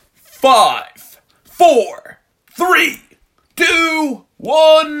5, 4, 3, 2,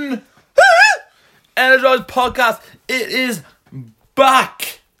 1. Energized Podcast. It is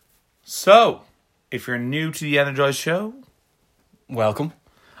back. So, if you're new to the Energized Show, Welcome.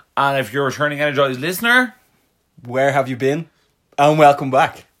 and if you're a returning Energized listener, Where have you been? And welcome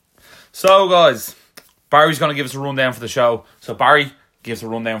back. so guys, Barry's going to give us a rundown for the show. So Barry, gives a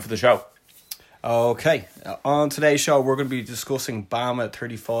rundown for the show. Okay, on today's show, we're going to be discussing BAMA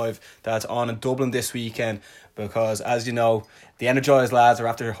 35 that's on in Dublin this weekend because, as you know, the Energised lads are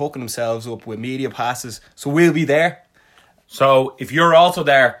after hooking themselves up with media passes, so we'll be there. So if you're also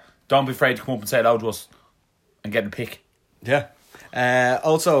there, don't be afraid to come up and say hello to us and get a pick. Yeah.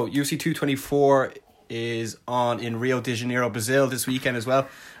 Also, UFC 224 is on in Rio de Janeiro, Brazil this weekend as well.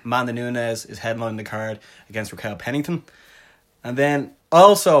 Amanda Nunes is headlining the card against Raquel Pennington. And then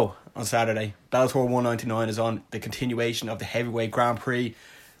also on Saturday, Bellator 199 is on the continuation of the heavyweight Grand Prix.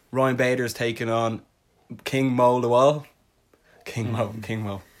 Ryan Bader is taking on King Mo Lawal. King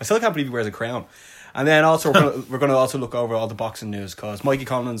Mo. I still can't believe he wears a crown. And then also we're gonna also look over all the boxing news because Mikey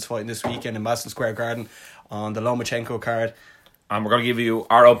Conlan's fighting this weekend in Madison Square Garden on the Lomachenko card. And we're going to give you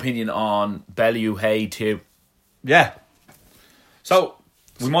our opinion on Bellew Hay too. Yeah. So,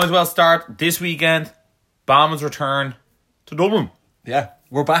 we might as well start this weekend. BAMA's return to Dublin. Yeah.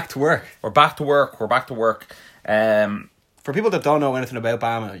 We're back to work. We're back to work. For people that don't know anything about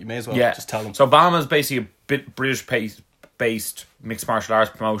BAMA, you may as well just tell them. So BAMA is basically a bit British-based mixed martial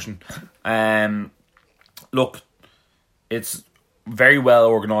arts promotion. Look, it's very well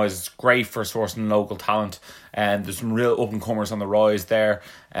organised. It's great for sourcing local talent. And there's some real up-and-comers on the rise there.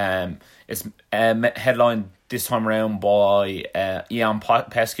 It's headlined this time around by Ian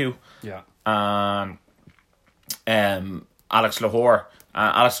Pescu. Yeah. Alex Lahore.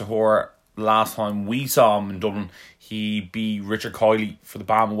 Alex Lahore, last time we saw him in Dublin, he beat Richard Kiley for the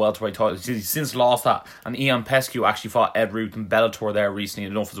BAMA welterweight title. He's since lost that. And Ian Pescu actually fought Ed Root in Bellator there recently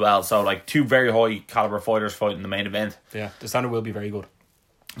enough as well. So, like, two very high caliber fighters fighting in the main event. Yeah, the standard will be very good.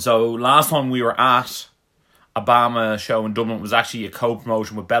 So, last time we were at a BAMA show in Dublin, it was actually a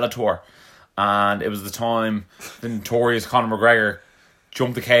co-promotion with Bellator. And it was the time the notorious Conor McGregor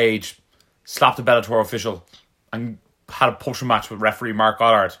jumped the cage, slapped the Bellator official, and had a pushing match with referee Mark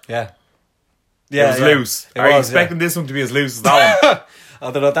Goddard. Yeah. It was loose. Are you expecting this one to be as loose as that one?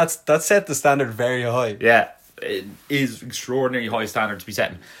 I don't know, that set the standard very high. Yeah, it is extraordinarily high standard to be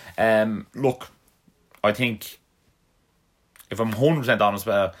setting. Look, I think, if I'm 100% honest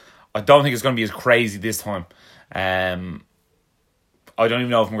about it, I don't think it's going to be as crazy this time. I don't even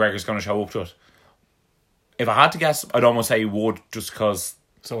know if McGregor's going to show up to it. If I had to guess, I'd almost say he would, just because.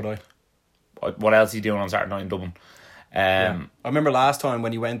 So would I. What else is he doing on Saturday night in Dublin? I remember last time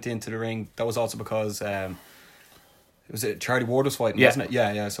when he went into the ring, that was also because was it Charlie Ward was fighting, wasn't it?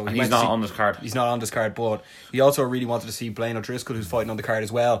 Yeah. So he's not on this card. He's not on this card, but he also really wanted to see Blaine O'Driscoll, who's fighting on the card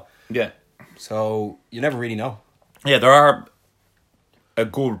as well. Yeah. So you never really know. Yeah, there are a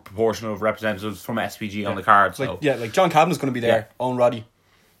good proportion of representatives from SPG on the card. So like John Cabin's going to be there. Yeah. Owen Roddy.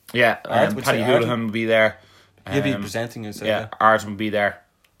 Yeah, Art, Paddy Houlihan will be there. He'll be presenting us. Art will be there.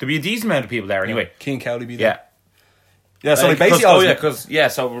 There'll be a decent amount of people there anyway. King Cowley be there. Yeah. So basically,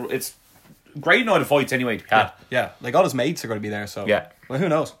 so it's great night of fights anyway to be had. Yeah, like all his mates are going to be there. So well, who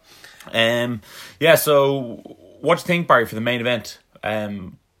knows? So what do you think, Barry, for the main event?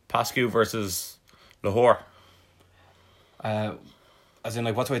 Pascu versus Lahore. As in,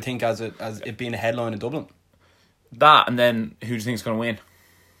 like, what do I think as it being a headline in Dublin? That, and then who do you think is going to win?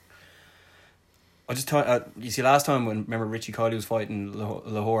 I just thought, you see, last time remember Richie Kiley was fighting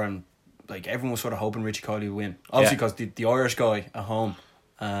Lahore, and like everyone was sort of hoping Richie Kiley would win. Obviously, because the Irish guy at home,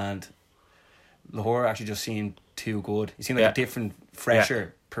 and Lahore actually just seemed too good. He seemed like a different,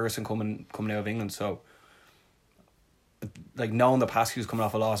 fresher person coming out of England. So, like, knowing that Pascu's coming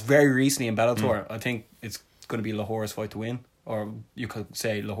off a loss very recently in Bellator, I think it's going to be Lahore's fight to win, or you could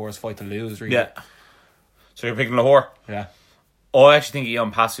say Lahore's fight to lose. Really. Yeah. So you're picking Lahore? Yeah. I actually think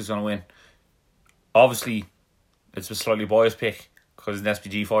Ian Pascu's going to win. Obviously, it's a slightly biased pick because he's an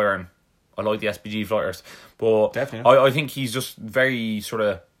SPG fighter, and I like the SPG fighters. But definitely, I think he's just very sort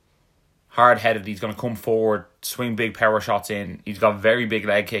of hard-headed. He's going to come forward, swing big power shots in. He's got very big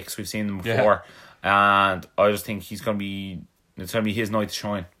leg kicks. We've seen them before. And I just think it's going to be his night to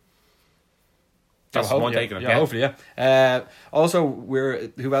shine. That's my take on it. Hopefully, yeah. Also,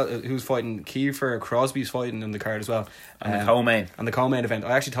 who's fighting? Kiefer Crosby's fighting in the card as well. And the co-main. And the co-main event.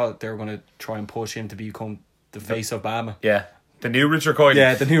 I actually thought they were going to try and push him to become the face of BAMA. Yeah. The new Richard Kiley.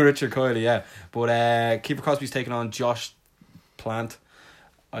 Yeah, the new Richard Kiley, yeah. But Kiefer Crosby's taking on Josh Plant.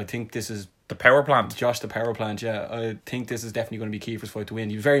 I think this is the power plant. Josh the Power Plant, yeah. I think this is definitely going to be Kiefer's fight to win.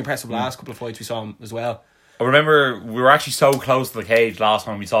 He was very impressive last couple of fights we saw him as well. I remember we were actually so close to the cage last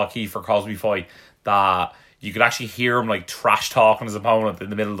time we saw Kiefer Crosby fight that you could actually hear him like trash talking his opponent in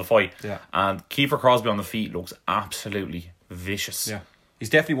the middle of the fight. Yeah. And Kiefer Crosby on the feet looks absolutely vicious. Yeah. He's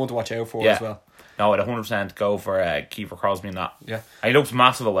definitely one to watch out for Yeah. as well. No, I'd 100% go for Kiefer Crosby in that. Yeah. And he looks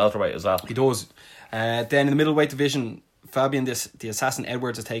massive at welterweight as well. He does. Then in the middleweight division, Fabian the Assassin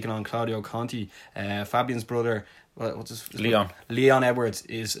Edwards has taken on Claudio Conti. Fabian's brother, what's his Leon. Leon Edwards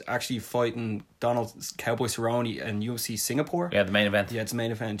is actually fighting Donald Cowboy Cerrone in UFC Singapore. Yeah, the main event. Yeah, it's the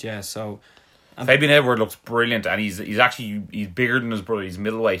main event, yeah. So Fabian Edwards looks brilliant, and he's bigger than his brother. He's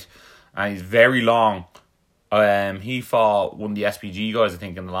middleweight, and he's very long. He fought one of the SPG guys, I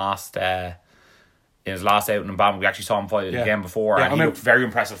think, in his last outing in Bam. We actually saw him fight again before, and he looked very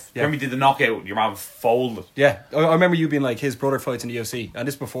impressive. Yeah. When we did the knockout, your man folded. yeah, I remember you being like, his brother fights in the UFC, and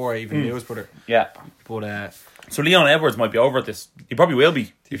this before I even knew his brother. Yeah. But So Leon Edwards might be over at this. He probably will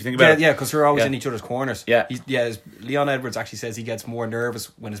be, if you think about it. yeah, because they're always Yeah. in each other's corners. Yeah. Leon Edwards actually says he gets more nervous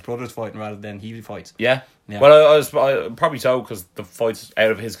when his brother's fighting rather than he fights. Yeah. Yeah. Well, I probably so, because the fight's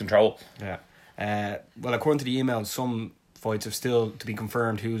out of his control. Yeah. Well, according to the email, some fights have still to be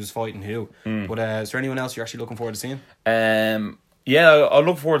confirmed who's fighting who. But is there anyone else you're actually looking forward to seeing? Yeah, I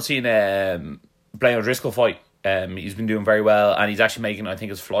look forward to seeing Blaine O'Driscoll fight. He's been doing very well, and he's actually making, I think,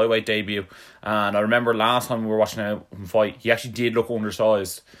 his flyweight debut. And I remember last time we were watching him fight, he actually did look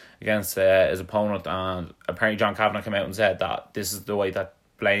undersized against his opponent, and apparently John Kavanagh came out and said that this is the way that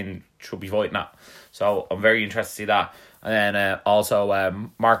Blaine should be fighting at. So I'm very interested to see that. And then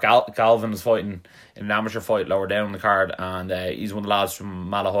also Mark Galvin is fighting in an amateur fight lower down on the card, and he's one of the lads from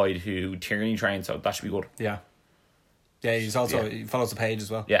Malahide who Tierney trained, so that should be good. Yeah. Yeah, he's also he follows the page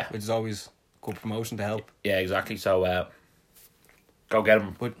as well. Yeah. Which is always good promotion to help. Yeah, exactly. So go get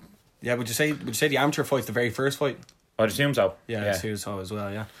him. But yeah, would you say the amateur fight's the very first fight? I'd assume so. Yeah, I assume so as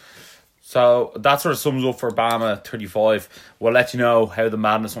well, yeah. So that sort of sums up for Bama 35. We'll let you know how the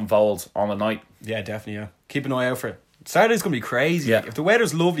madness unfolds on the night. Yeah, definitely, yeah. Keep an eye out for it. Saturday's gonna be crazy. Yeah. Like, if the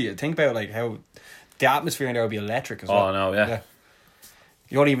weather's lovely, think about like how the atmosphere in there will be electric as well. Oh, no, yeah.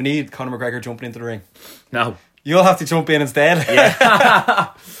 You don't even need Conor McGregor jumping into the ring. No. You'll have to jump in instead.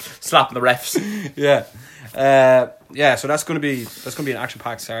 Yeah. Slapping the refs. Yeah. Yeah, so that's gonna be an action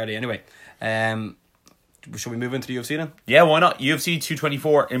packed Saturday anyway. Shall we move into the UFC then? Yeah, why not? UFC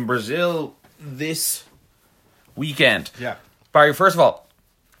 224 in Brazil this weekend. Yeah. Barry, first of all,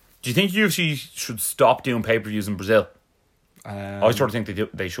 do you think UFC should stop doing pay-per-views in Brazil? I sort of think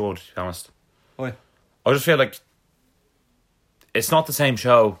they should, to be honest. Why? I just feel like it's not the same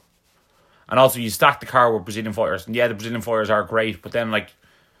show. And also, you stack the car with Brazilian fighters. And yeah, the Brazilian fighters are great, but then, like,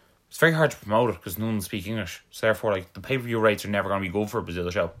 it's very hard to promote it because none speak English. So therefore, like, the pay-per-view rates are never going to be good for a Brazil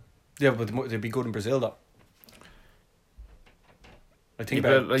show. Yeah, but they'd be good in Brazil though. I think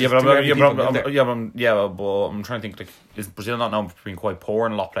But I'm trying to think, like, is Brazil not known for being quite poor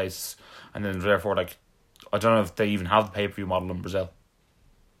in a lot of places? And then therefore, like, I don't know if they even have the pay-per-view model in Brazil.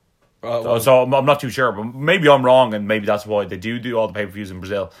 So I'm not too sure, but maybe I'm wrong, and maybe that's why they do all the pay-per-views in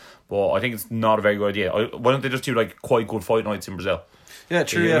Brazil. But I think it's not a very good idea. Why don't they just do like quite good fight nights in Brazil? Yeah,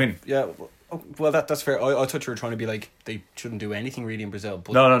 true. You know Yeah, what I mean? yeah. Well, that's fair. I thought you were trying to be like they shouldn't do anything really in Brazil.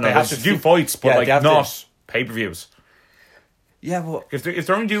 But No. they have They do fights, but Yeah, like they have not to- pay-per-views. Yeah, but If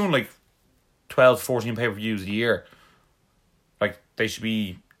they're only doing like 12 to 14 pay-per-views a year, like they should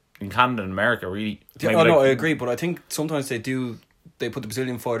be in Canada and America, really. Maybe, no, I like, agree. But I think sometimes they put the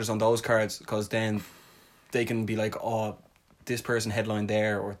Brazilian fighters on those cards because then they can be like, oh, this person headlined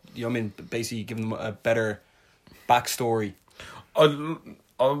there, or you know what I mean. Basically, giving them a better backstory.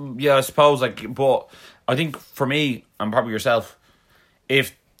 Yeah, I suppose, like, but I think for me, and probably yourself,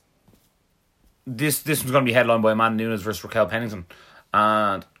 if this was going to be headlined by Amanda Nunes versus Raquel Pennington,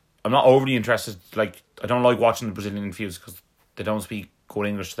 and I'm not overly interested, like, I don't like watching the Brazilian interviews because they don't speak good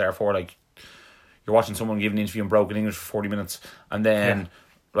English, therefore, like, you're watching someone give an interview in broken English for 40 minutes, and then,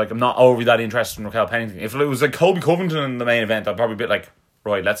 like, I'm not overly that interested in Raquel Pennington. If it was, like, Colby Covington in the main event, I'd probably be like,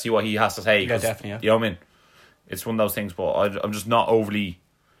 right, let's see what he has to say. Yeah, definitely, yeah. You know what I mean? It's one of those things, but I'm just not overly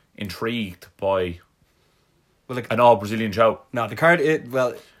intrigued by an all-Brazilian show. No, the card.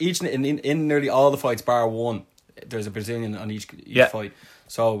 Each in nearly all the fights, bar one, there's a Brazilian on each fight.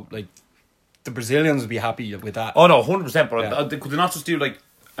 So like, the Brazilians would be happy with that. Oh no, 100%. But could they not just do like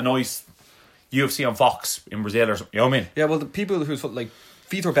a nice UFC on Fox in Brazil or something? You know what I mean? Yeah. Well, the people who's like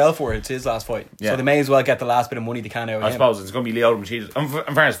Vitor Belfort, it's his last fight, Yeah. so they may as well get the last bit of money they can out of him. I suppose it's going to be Leo Machida.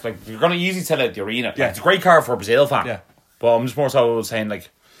 In fairness, like, you're going to easily sell out the arena. Yeah. Like, it's a great car for a Brazil fan. Yeah. But I'm just more so saying, like,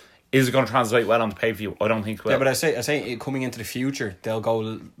 Is it going to translate well on the pay-per-view? I don't think it will. Yeah, but I say coming into the future, they'll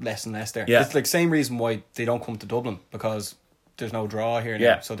go less and less there. Yeah. It's like same reason why they don't come to Dublin, because there's no draw here now.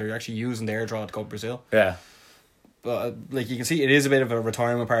 Yeah. So they're actually using their draw to go to Brazil. Yeah. But like you can see, it is a bit of a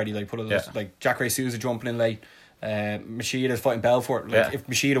retirement party. Like Yeah. like Jack Ray Souza jumping in late. Machida's fighting Belfort. Like if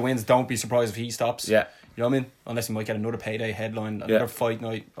Machida wins, don't be surprised if he stops. Yeah. You know what I mean? Unless he might get another payday headline, another fight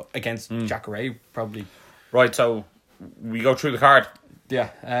night against Jack Ray, probably. Right, so we go through the card. Yeah.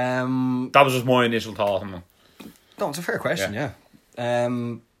 That was just my initial thought. No, it's a fair question. Yeah.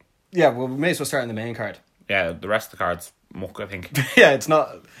 Yeah. Well, we may as well start in the main card. Yeah, the rest of the cards, muck, I think. Yeah, it's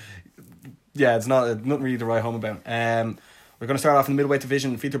not. Yeah, it's not nothing really to write home about. We're going to start off in the middleweight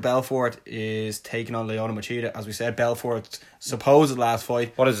division. Vitor Belfort is taking on Lyoto Machida. As we said, Belfort's supposed last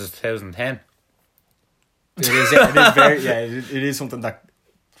fight. What is this, 2010? It is very. Yeah, it is something that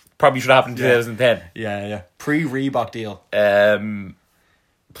Probably should happen in 2010. Yeah. Pre-Reebok deal.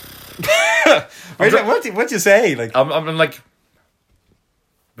 What'd you say? Like, I'm like,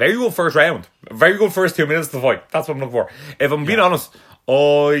 very good first round. Very good first 2 minutes of the fight. That's what I'm looking for. If I'm being honest,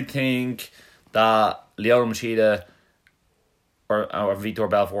 I think that Lyoto Machida or Vitor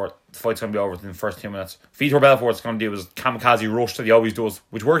Belfort, the fight's going to be over within the first 2 minutes. Vitor Belfort's going to do his kamikaze rush that he always does,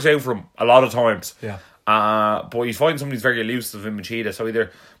 which works out for him a lot of times. Yeah. But he's fighting somebody who's very elusive in Machida. So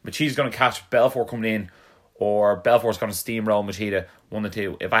either Machida's going to catch Belfort coming in, or Belfort's going to steamroll Machida, 1 to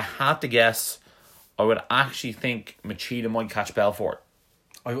 2. If I had to guess, I would actually think Machida might catch Belfort.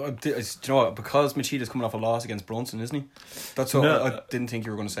 do you know what? Because Machida's coming off a loss against Brunson, isn't he? That's what I didn't think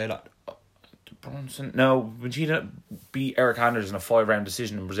you were going to say that. Brunson? No, Machida beat Eric Anders in a 5-round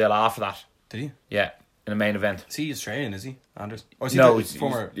decision in Brazil after that. Did he? Yeah, in the main event. Is he Australian, is he? Anders? Or is he He's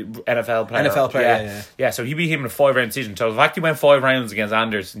former NFL player. NFL player, yeah. So he beat him in a 5-round decision. So the fact he went 5 rounds against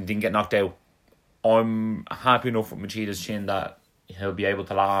Anders and didn't get knocked out, I'm happy enough with Machida's chin that he'll be able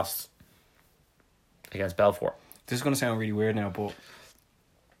to last against Belfort. This is going to sound really weird now, but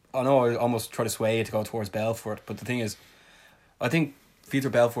I know I almost try to sway it to go towards Belfort, but the thing is, I think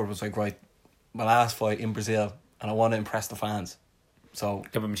Vitor Belfort was like, right, my last fight in Brazil, and I want to impress the fans. So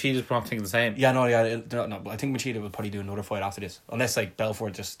Yeah, but Machida's probably thinking the same. yeah, no, but I think Machida will probably do another fight after this, unless like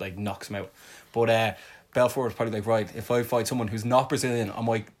Belfort just like knocks him out. But Belfort was probably like, right, if I fight someone who's not Brazilian, I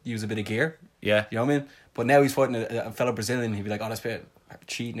might use a bit of gear. Yeah. You know what I mean? But now he's fighting a fellow Brazilian, he'd be like, oh, that's a bit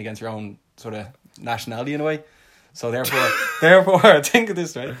cheating against your own sort of nationality in a way. So therefore, I think of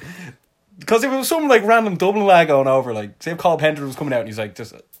this, right? Because if it was some like random Dublin lad going over, like say if Carl Pender was coming out and he's like,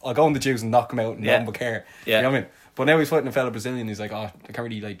 just I'll go in the juice and knock him out and no one would care. Yeah. You know what I mean? But now he's fighting a fellow Brazilian, he's like, oh, I can't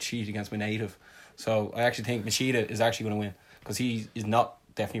really like cheat against my native. So I actually think Machida is actually going to win, because he is not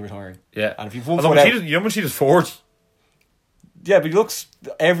definitely retiring. Yeah. And if you've won Although Machida's, you know Machida's 40. yeah, but he looks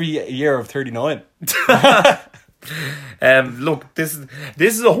every year of 39. Look, this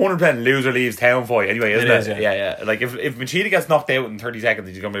is 100% loser leaves town fight anyway, isn't it? It is, yeah. Yeah. Like if Machida gets knocked out in 30 seconds,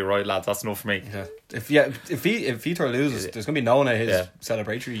 he's gonna be right, lads. That's enough for me. Yeah. If Vitor loses, there's going to be no one at his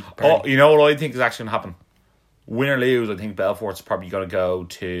celebratory Oh, party. you know what I think is actually gonna happen? Win or lose, I think Belfort's probably gonna go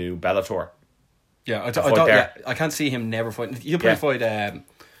to Bellator. Yeah, I fight there. I can't see him never fighting. He'll probably fight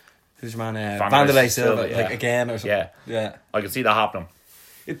who's your man, Vanderlei Vanderlei Silva, Silva, like yeah. again or something. Yeah. I can see that happening.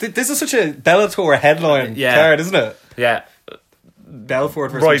 This is such a Bellator headline card, isn't it? Yeah.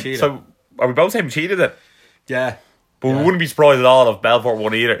 Belfort versus Right, Machida. so are we both saying Machida then? Yeah, But we wouldn't be surprised at all if Belfort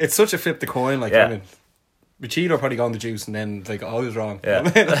won either. it's such a flip the coin. Like, Yeah. I mean, Machida probably going the juice, and then like, I was wrong.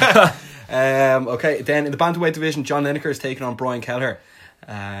 Yeah. Okay, then in the bantamweight division, John Lineker is taking on Brian Kelleher.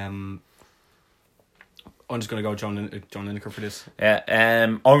 I'm just gonna go John Lineker for this. Yeah,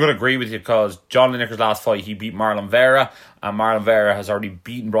 I'm going to agree with you, because John Lineker's last fight, he beat Marlon Vera, and Marlon Vera has already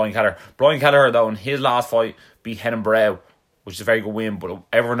beaten Brian Kelleher. Brian Kelleher, though, in his last fight, beat Henan Brow, which is a very good win, but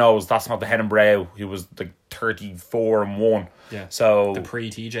everyone knows that's not the Henan Brow who was like 34-1. Yeah. So The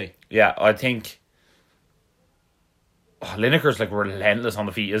pre-TJ. yeah, I think Lineker's like relentless on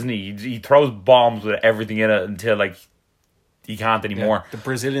the feet, isn't he? He throws bombs with everything in it until like he can't anymore. The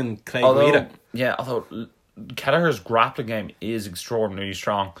Brazilian Clay Although Guida. Kelleher's grappling game is extraordinarily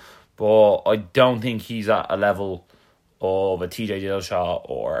strong, but I don't think he's at a level of a TJ Dillashaw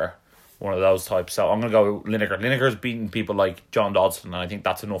or one of those types. So I'm going to go with Lineker. Lineker's beaten people like John Dodson, and I think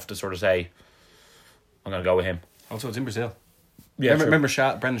that's enough to sort of say I'm going to go with him. Also, it's in Brazil. Yeah, remember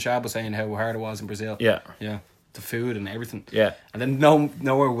Brendan Schaub was saying how hard it was in Brazil. Yeah. Yeah. The food and everything. Yeah. And then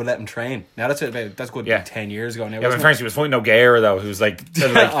nowhere would let him train. Now that's good. Yeah. Like 10 years ago. Now Yeah, but in fairness, he was fighting Nogueira, though, who's like,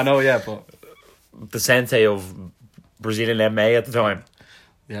 I know, yeah, but the sensei of Brazilian MMA at the time.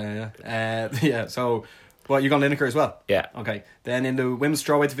 yeah. So, what, you got Lineker as well? Yeah. Okay. Then in the women's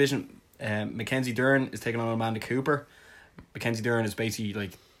strawweight division, Mackenzie Dern is taking on Amanda Cooper. Mackenzie Dern is basically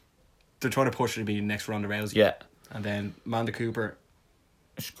like they're trying to push her to be next Ronda Rousey. Yeah. And then Amanda Cooper.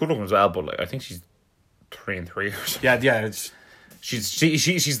 She's good looking as well, but like, I think she's 3-3 or something. Yeah. It's,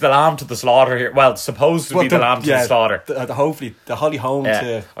 She's the lamb to the slaughter here. Well, supposed to be the lamb to the slaughter. Hopefully, the Holly Holm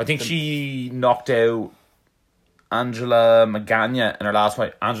to... I think she knocked out Angela Magana in her last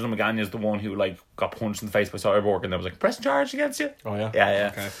fight. Angela Magana is the one who like got punched in the face by Cyborg and there was like, press charge against you. Oh, yeah? Yeah.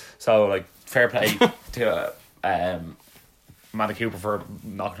 Okay. So, like, fair play to Amanda Cooper for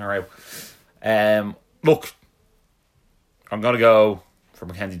knocking her out. Look, I'm going to go for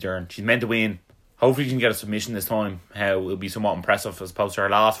Mackenzie Dern. She's meant to win. Hopefully she can get a submission this time. How it'll be somewhat impressive as opposed to her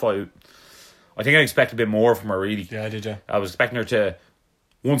last fight. I think I expected a bit more from her, really. Yeah, did you? I was expecting her to,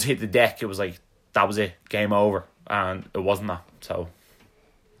 once hit the deck, it was like, that was it, game over. And it wasn't that, so...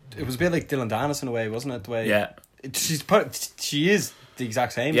 It was a bit like Dylan Dennis in a way, wasn't it? The way she is the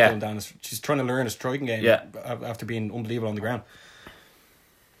exact same as Dylan Dennis. She's trying to learn a striking game after being unbelievable on the ground.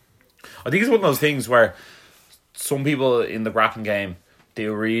 I think it's one of those things where some people in the grappling game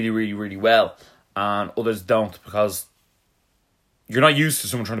do really, really, really well, and others don't, because you're not used to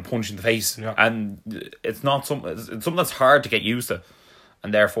someone trying to punch you in the face, and it's something that's hard to get used to,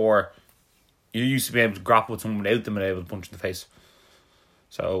 and therefore you're used to being able to grapple with someone without them being able to punch in the face.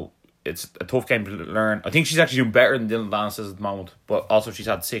 So it's a tough game to learn. I think she's actually doing better than Dylan Dennis is at the moment, but also she's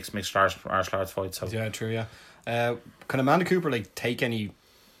had 6 mixed martial arts fights. So yeah, true. Yeah, can Amanda Cooper like take any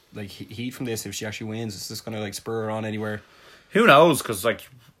like heat from this if she actually wins? Is this going to like spur her on anywhere? Who knows? Because like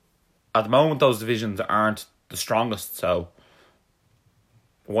at the moment those divisions aren't the strongest, so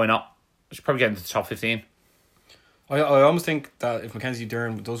why not? She'll probably get into the top 15. I almost think that if Mackenzie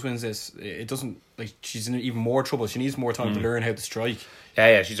Dern does win this, it doesn't like she's in even more trouble. She needs more time to learn how to strike.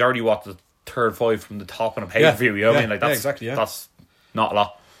 Yeah. She's already the third fight from the top in a pay per view. You know what I mean? Like that's exactly. Yeah. That's not a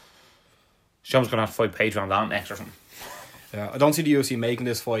lot. She's almost gonna have to fight Paige Van Dam next or something. Yeah, I don't see the UFC making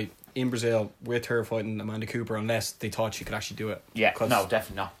this fight in Brazil with her fighting Amanda Cooper unless they thought she could actually do it. Yeah, no,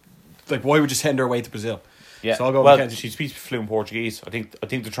 definitely not. Like, why would you send her away to Brazil? Yeah, so I'll go. Well, she speaks fluent Portuguese. I think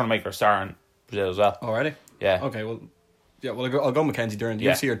they're trying to make her a star in Brazil as well. Already? Yeah. Okay. Well, yeah. Well, I'll go Mackenzie Dern. The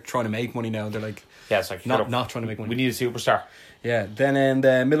UFC are trying to make money now. They're like, it's like not trying to make money. We need a superstar. Yeah. Then in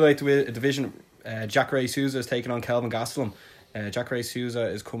the middleweight division, Jacare Souza is taking on Kelvin Gastelum. Jacare Souza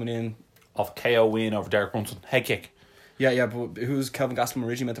is coming in off KO win over Derek Brunson, head kick. Yeah. But who's Kelvin Gastelum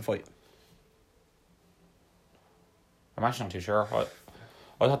originally meant to fight? I'm actually not too sure.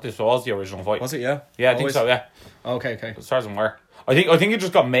 I thought this was the original fight. Was it? Yeah. Yeah, I think so. Yeah. Okay. As far as I'm aware, I think it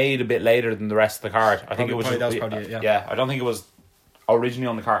just got made a bit later than the rest of the card. I think it was probably it, yeah. Yeah, I don't think it was originally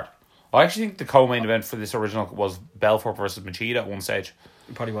on the card. I actually think the co-main event for this original was Belfort versus Machida at one stage.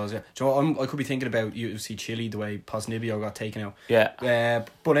 It probably was, yeah. Do you know what, I could be thinking about UFC Chile, the way Posnibio got taken out. Yeah.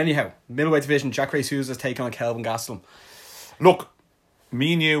 But anyhow, middleweight division, Jacare Souza is taking on Kelvin Gastelum. Look,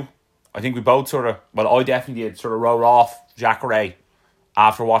 me and you, I think we both I definitely did sort of roll off Jacare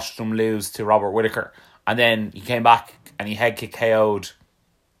after watching him lose to Robert Whittaker. And then he came back and he head kick KO'd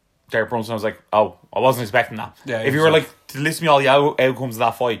Derek Brunson. I was like, oh, I wasn't expecting that. Yeah, if you were like to list me all the outcomes of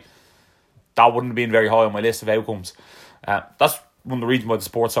that fight, that wouldn't have been very high on my list of outcomes. That's one of the reasons why the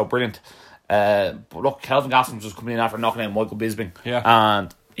sport's so brilliant. But look, Kelvin Gastelum was just coming in after knocking out Michael Bisping. Yeah.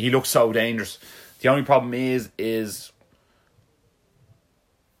 And he looks so dangerous. The only problem is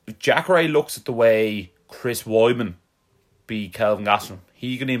Jacare looks at the way Chris Weidman beat Kelvin Gastelum.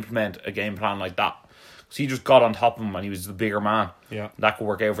 He can implement a game plan like that. Because he just got on top of him and he was the bigger man. Yeah. That could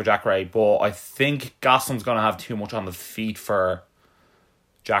work out for Jacare. But I think Gastelum's going to have too much on the feet for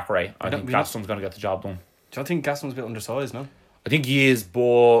Jacare. I think Gastelum's going to get the job done. Do you think Gastelum's a bit undersized, no? I think he is,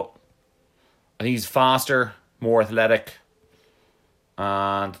 but I think he's faster, more athletic.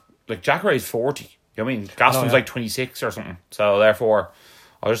 And like Jacare is 40. You know what I mean? Gastelum's like 26 or something. So therefore,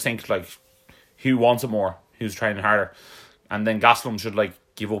 I just think like who wants it more? Who's training harder? And then Gastelum should like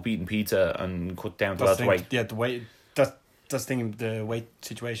give up eating pizza and cut down to welterweight. Yeah, the weight. That's the thing. The weight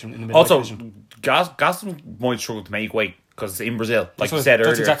situation in the middle. Also, Gastelum might struggle to make weight because it's in Brazil, like you said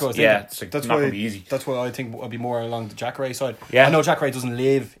earlier. Exactly what I was it's not going to be easy. That's why I think would be more along the Jacare side. Yeah, I know Jacare doesn't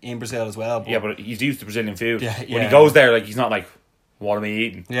live in Brazil as well. But he's used to Brazilian food. Yeah. When he goes there, like he's not like, what am I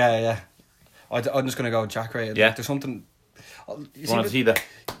eating? Yeah. I'm just gonna go Jacare. Yeah, like, there's something. You want to see that?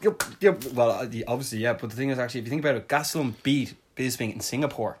 Yeah, well, obviously, yeah. But the thing is, actually, if you think about it, Gastelum beat Bisping in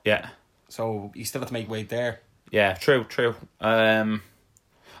Singapore. Yeah. So you still have to make weight there. Yeah, true. Although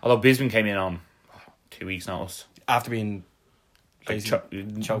Bisping came in on 2 weeks' notice after being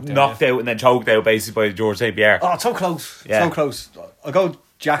choked out and then choked out basically by George St. Pierre. Oh, so close. Yeah. So close. I'll go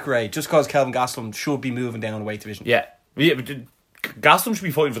Jacare just because Kelvin Gastelum should be moving down the weight division. Yeah, but Gastelum should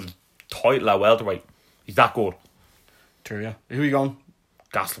be fighting for the title at welterweight. He's that good. True, yeah. Who are you going?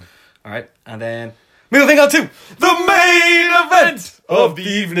 Gastelum. All right, and then moving on to The main event of the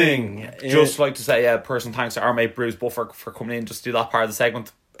evening. Yeah. Just like to say, person thanks to our mate Bruce Buffer for coming in just to do that part of the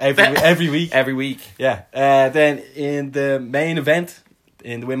segment. every week. Every week. Yeah. Then in the main event,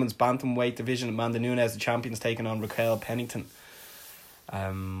 in the women's bantamweight division, Amanda Nunes, the champions, taking on Raquel Pennington.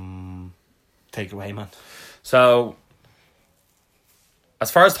 Take it away, man. So,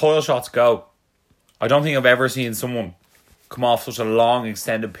 as far as title shots go, I don't think I've ever seen someone come off such a long,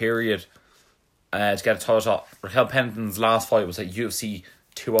 extended period to get a title shot. Raquel Pennington's last fight was at UFC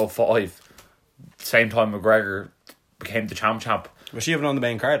 205. Same time McGregor became the champ. Was she even on the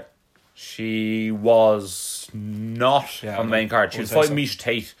main card? She was not on the main card. She was fighting Miesha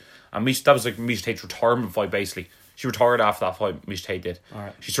Tate. And that was like Miesha Tate's retirement fight, basically. She retired after that fight, Miesha Tate did.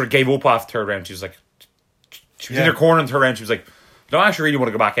 Alright. She sort of gave up after the third round. She was like... She was in her corner in the third round. She was like, I don't actually really want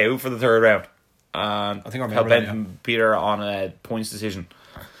to go back out for the third round. And I think I Raquel remember Pennington beat her on a points decision.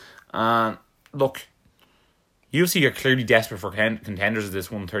 And look, UFC are clearly desperate for contenders of this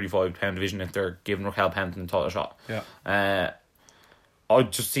 135-pound division if they're giving Raquel Pennington a title shot. Yeah. I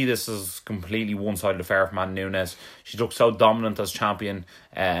just see this as completely one-sided affair from Amanda Nunes. She looks so dominant as champion.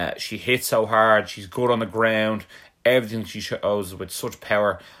 She hits so hard. She's good on the ground. Everything she shows with such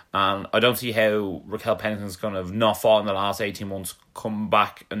power. And I don't see how Raquel Pennington's going to have not fought in the last 18 months, come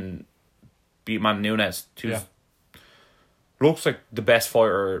back and beat Amanda Nunes. Looks like the best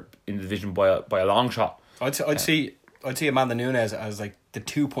fighter in the division by a long shot. I'd see Amanda Nunes as like the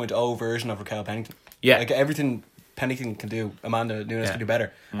 2.0 version of Raquel Pennington. Yeah. Like everything Pennington can do, Amanda Nunes can do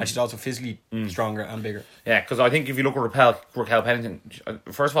better. And she's also physically stronger and bigger. Yeah, because I think if you look at Raquel Pennington,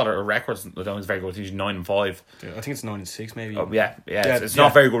 first of all, her record's I don't think it's very good. She's 9-5. Yeah, I think it's 9-6 maybe. Oh, yeah. It's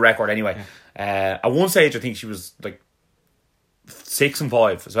not a very good record anyway. Yeah. At one stage, I think she was like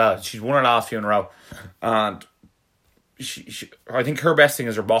 6-5 as well. She's won her last few in a row, and she I think her best thing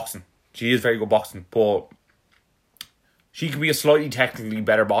is her boxing. She is very good boxing, but she can be a slightly technically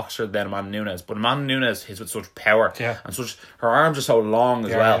better boxer than Amanda Nunes. But Amanda Nunes hits with such power, and such her arms are so long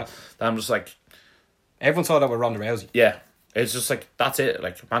as well that I'm just like, everyone saw that with Ronda Rousey. Yeah, it's just like that's it.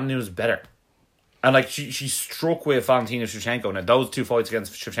 Like Amanda Nunes is better. And like she struck with Valentina Shevchenko. Now those two fights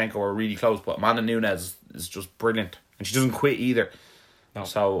against Shevchenko were really close, but Amanda Nunes is just brilliant, and she doesn't quit either. No.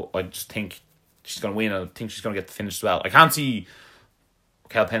 So I just think she's gonna win. I think she's gonna get the finish as well. I can't see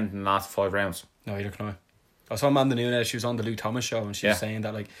Raquel Pennington in the last 5 rounds. No, either can I. I saw Amanda Nunes. She was on the Lou Thomas show, and she was saying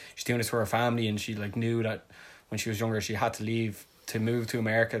that like she's doing this for her family, and she like knew that when she was younger she had to leave to move to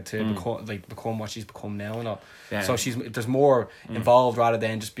America to become what she's become now and all. Yeah. So there's more involved rather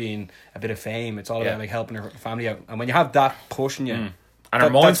than just being a bit of fame. It's all about like helping her family out. And when you have that pushing you, and her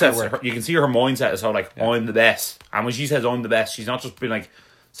mindset, you can see her mindset is how like I'm the best. And when she says I'm the best, she's not just being like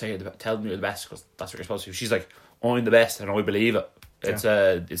tell me you're the best because that's what you're supposed to do. She's like I'm the best and I believe it. It's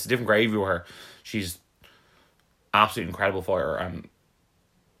a different gravy with her. She's absolutely incredible fighter, and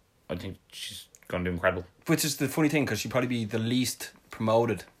I think she's going to do incredible. Which is the funny thing, because she'd probably be the least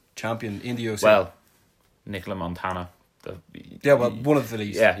promoted champion in the UFC. Well, Nicola Montana. One of the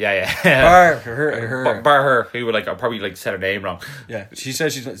least. Yeah. Bar her. Who would I'll probably said her name wrong. Yeah, she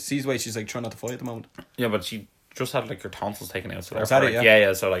says she's like trying not to fight at the moment. Yeah, but she just had her tonsils taken out. So is that it?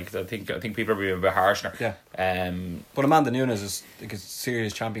 Yeah. So I think people are being a bit harsh on her. Yeah. But Amanda Nunes is like a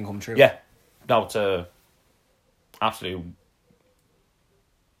serious champion coming true. Yeah. No, it's a absolute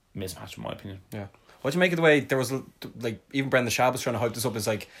mismatch in my opinion. Yeah. What do you make of the way there was like even Brenda Schaub was trying to hype this up as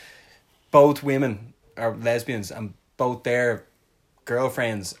like both women are lesbians and both their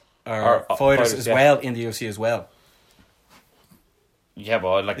girlfriends are fighters as well in the UFC as well. Yeah,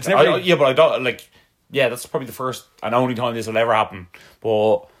 but but I don't that's probably the first and only time this will ever happen.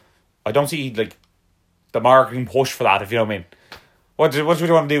 But I don't see like the marketing push for that, if you know what I mean. What do you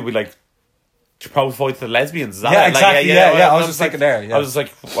want to do? We to probably fight the lesbians. Is that it? Exactly. I was just thinking there. Yeah. I was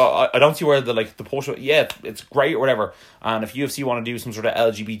like, well, I don't see where the push. Yeah, it's great or whatever. And if UFC want to do some sort of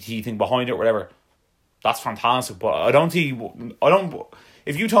LGBT thing behind it or whatever, that's fantastic. But I don't.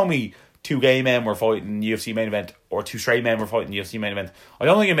 If you told me 2 gay men were fighting in the UFC main event or 2 straight men were fighting in the UFC main event, I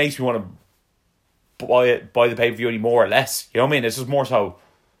don't think it makes me want to buy the pay per view any more or less. You know what I mean? It's just more so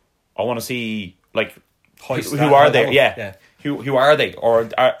I want to see who are they? Yeah. Who are they? Or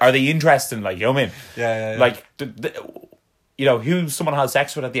are they interesting? You know what I mean? Yeah. Like, who someone has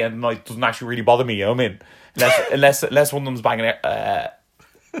sex with at the end of the night doesn't actually really bother me, you know what I mean? Unless one of them's banging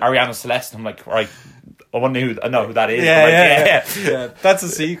Ariana Celeste, I'm like, right, I know who that is. Yeah. That's a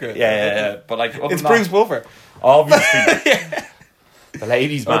secret. Yeah. But it's Bruce Buffer. Obviously. The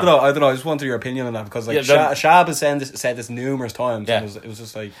ladies, man. I don't know. I just wanted your opinion on that because Schaub has said this numerous times. Yeah. And it was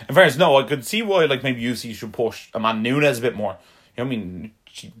just like. In fairness, no, I could see why maybe UFC should push Amanda Nunes a bit more. You know what I mean?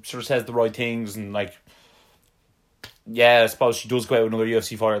 she sort of says the right things and like, yeah, I suppose she does go out with another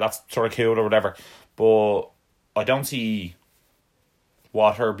UFC fighter. That's sort of cool or whatever. But I don't see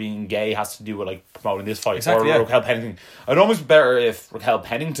what her being gay has to do with like promoting this fight. Exactly, or yeah. Raquel Pennington. I'd almost be better if Raquel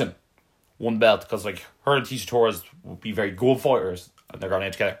Pennington won the belt, because like her and Tisha Torres would be very good fighters and they're going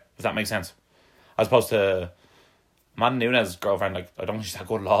out together. Does that make sense? As opposed to Amanda Nunes' girlfriend, like I don't think she's that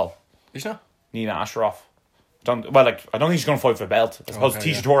good at all. Is she not? Nina Asheroff. I don't think she's going to fight for the belt. I suppose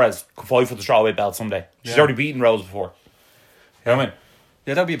Okay, Tisha yeah. Torres could fight for the strawweight belt someday. She's Yeah. already beaten Rose before. You know what I mean?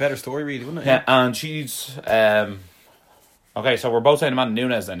 Yeah, that'd be a better story, really, wouldn't it? Yeah, and she's okay. So we're both saying Amanda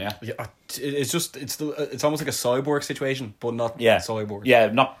Nunes then, yeah. Yeah, it's almost like a cyborg situation, but not Yeah, cyborg. Yeah,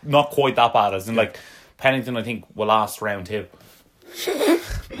 not quite that bad. As in, like Pennington, I think will last round 2.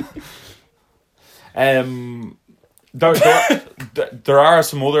 There are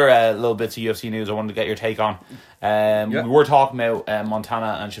some other little bits of UFC news I wanted to get your take on. We were talking about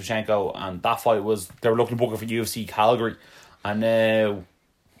Montana and Shevchenko, and that fight was, they were looking to book it for UFC Calgary, and that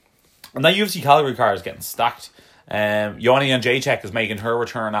UFC Calgary card is getting stacked. Joanna Jędrzejczyk is making her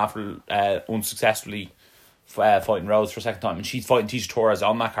return after unsuccessfully fighting Rose for a second time, and she's fighting Tisha Torres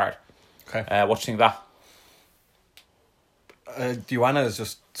on that card. Okay. What do you think of that? Joanna is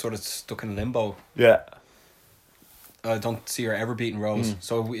just sort of stuck in limbo. Yeah. I don't see her ever beating Rose.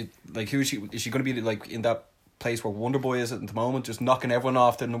 So, who is she? Is she going to be like in that place where Wonderboy is at the moment, just knocking everyone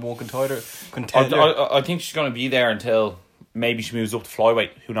off the number one contender? I think she's going to be there until maybe she moves up to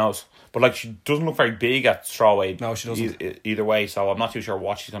flyweight. Who knows? But like, she doesn't look very big at strawweight. No, she doesn't. Either way, so I'm not too sure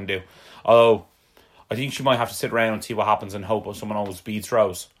what she's going to do. Although, I think she might have to sit around and see what happens and hope someone always beats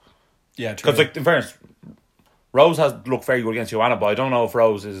Rose. Yeah, true. Because like, in fairness, Rose has looked very good against Joanna, but I don't know if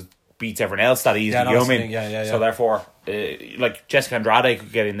Rose beats everyone else that easily. Yeah, no, you know what I that's mean? the thing. Yeah. So therefore, like Jessica Andrade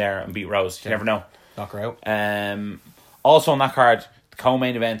could get in there and beat Rose. You never know. Knock her out. Also on that card, the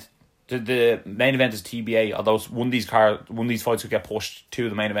co-main event, the main event is TBA. Although one of these fights could get pushed to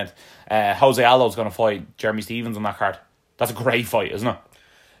the main event. Jose Aldo's going to fight Jeremy Stevens on that card. That's a great fight, isn't it?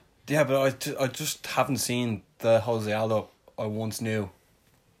 Yeah, but I just haven't seen the Jose Aldo I once knew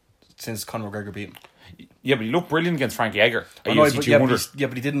since Conor McGregor beat him. Yeah, but he looked brilliant against Frankie Edgar at I know, UFC but 200.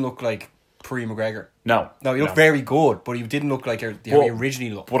 but he didn't look like pre-McGregor. No, he looked very good, but he didn't look like how he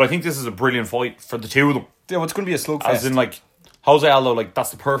originally looked. But I think this is a brilliant fight for the two of them. Yeah, it's going to be a slugfest. As in, like, Jose Aldo, like,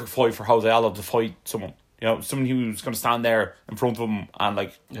 that's the perfect fight for Jose Aldo to fight someone. You know, someone who's going to stand there in front of him and,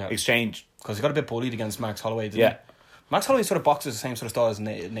 like, exchange. Because he got a bit bullied against Max Holloway, didn't he? Max Holloway sort of boxes the same sort of style as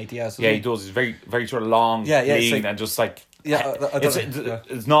Nate Diaz. Yeah, he does. He's very, very sort of long, lean, like, and just, like... Yeah,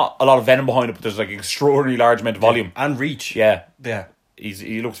 it's not a lot of venom behind it, but there's, like, an extraordinarily large amount of volume. And reach. Yeah. Yeah.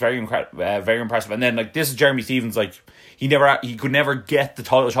 He looks very very impressive. And then, like, this is Jeremy Stevens, like, he could never get the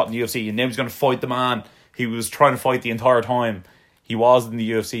title shot in the UFC, and now he's going to fight the man he was trying to fight the entire time he was in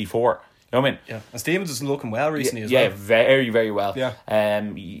the UFC for. You know what I mean? Yeah. And Stevens is looking well recently as well. Yeah, very, very well. Yeah.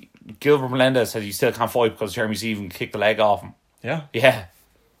 Gilbert Melendez says he still can't fight because Jeremy Stevens kicked the leg off him. Yeah. Yeah.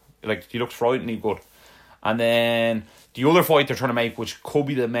 Like, he looked frighteningly good. And then the other fight they're trying to make, which could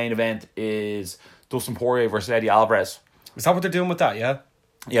be the main event, is Dustin Poirier versus Eddie Alvarez. Is that what they're doing with that, yeah?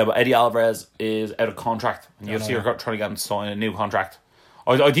 Yeah, but Eddie Alvarez is out of contract. And UFC are trying to get him to sign a new contract.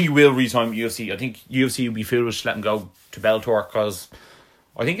 I think he will re-sign UFC. I think UFC would be foolish to let him go to Bellator, because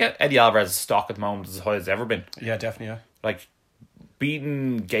I think Eddie Alvarez's stock at the moment is as high as it's ever been. Yeah, definitely, yeah. Like,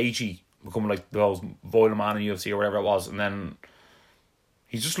 beating Gaethje, becoming like the most violent man in UFC or whatever it was, and then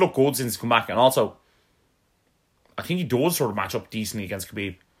he's just looked good since he's come back. And also, I think he does sort of match up decently against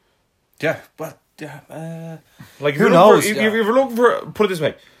Khabib. Yeah, but yeah, like, who knows? If you're looking for, put it this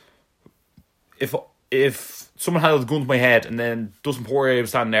way, if someone held a gun to my head and then Dustin Poirier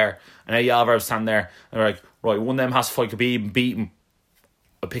was standing there and Eddie Alvarez was standing there, and they're like, right, one of them has to fight Khabib and beat him,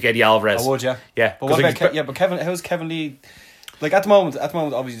 I'd pick Eddie Alvarez. I would, yeah. Yeah. But what about but Kevin? How's Kevin Lee? Like, at the moment,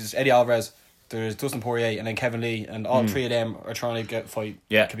 obviously, there's Eddie Alvarez, there's Dustin Poirier, and then Kevin Lee, and all three of them are trying to fight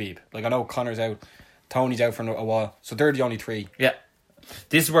Khabib. Like, I know Conor's out, Tony's out for a while, so they're the only three. Yeah.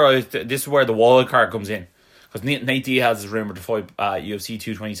 This is where the wild card comes in, because Nate Diaz is rumoured to fight UFC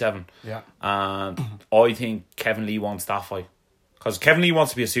 227. Yeah. And I think Kevin Lee wants that fight, because Kevin Lee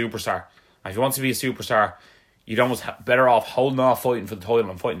wants to be a superstar. And if he wants to be a superstar, you'd almost better off holding off fighting for the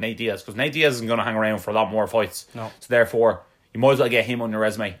title and fighting Nate Diaz, because Nate Diaz isn't going to hang around for a lot more fights. No. So therefore, you might as well get him on your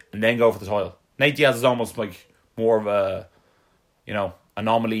resume and then go for the title. Nate Diaz is almost like more of a,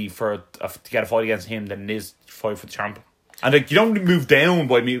 anomaly to get a fight against him than it is to fight for the champion. And like, you don't move down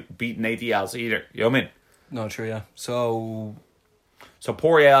by beating Nate Diaz either. You know what I mean? No, true, yeah. So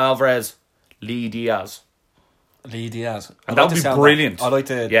Poirier Alvarez, Lee Diaz. And that would be brilliant. I like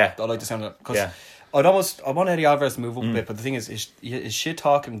the sound of that, because I want Eddie Alvarez to move up a bit, but the thing is, his shit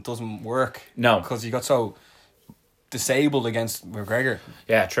talking doesn't work. No. Because he got so disabled against McGregor.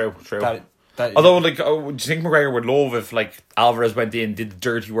 Yeah, true. That Although, like, do you think McGregor would love if, like, Alvarez went in, did the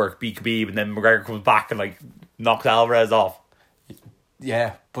dirty work, beat Khabib, and then McGregor comes back and, like, knocks Alvarez off?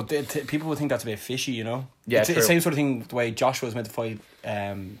 Yeah, but people would think that's a bit fishy, you know? Yeah, it's the true. same sort of thing the way Joshua's meant to fight.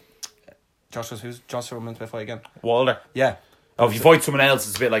 Joshua meant to fight again? Wilder. Yeah. Oh, if you fight someone else,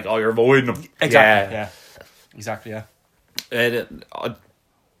 it's a bit like, oh, you're avoiding them. Exactly, yeah. Exactly, yeah.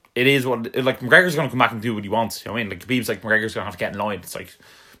 It is what, like, McGregor's going to come back and do what he wants. You know what I mean? Like, Khabib's like, McGregor's going to have to get in line. It's like,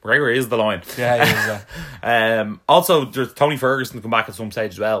 McGregor is the line. Yeah, he is, yeah. Also, there's Tony Ferguson to come back at some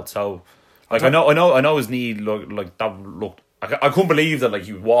stage as well. So, like, I know his knee looked like that looked. I couldn't believe that, like,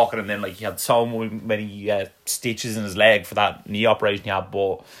 he was walking and then, like, he had so many stitches in his leg for that knee operation he had.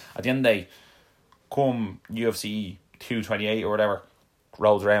 But at the end of the day, come UFC 228 or whatever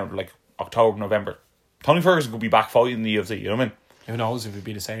rolls around, like October, November, Tony Ferguson could be back fighting in the UFC. You know what I mean? Who knows if it'd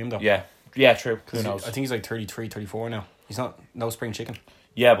be the same though? Yeah, true. Who knows? I think he's like 33, 34 now. He's no spring chicken.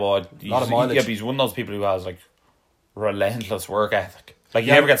 Yeah, but lot of mileage. Yeah, but he's one of those people who has, like, relentless work ethic. Like,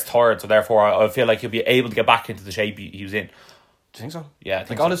 he never gets tired, so therefore I feel like he'll be able to get back into the shape he was in. Do you think so? Yeah, I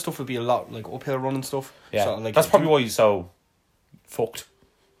think all so. this stuff would be a lot like uphill running stuff. Yeah, so, like, that's probably why he's so fucked.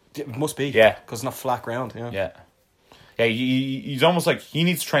 It must be. Yeah, because it's not flat ground. Yeah. He's almost like he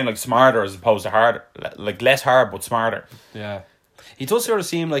needs to train, like, smarter as opposed to harder, like less hard but smarter. Yeah, he does sort of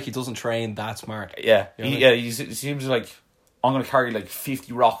seem like he doesn't train that smart. Yeah, You know what I mean? he seems like, I'm gonna carry like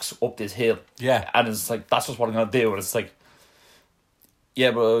 50 rocks up this hill. Yeah, and it's like, that's just what I'm gonna do. And it's like, yeah,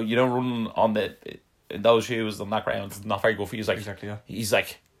 but you don't run on in those shoes on that ground. It's not very good for you. He's like, exactly. Yeah, he's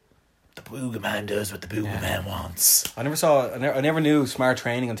like, the Booga Man does what the Booga Man wants. I never knew smart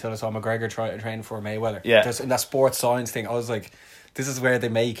training until I saw McGregor train for Mayweather. Yeah, just in that sports science thing, I was like, this is where they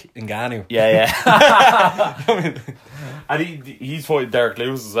make Ngannou. Yeah. And he's fighting Derek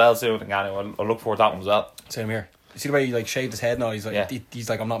Lewis as well soon. Ngannou. I'll look forward to that one as well. Same here. You see the way he, like, shaved his head now? He's like, Yeah. he's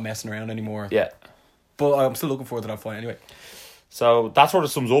like, I'm not messing around anymore. Yeah. But I'm still looking forward to that fight anyway. So that sort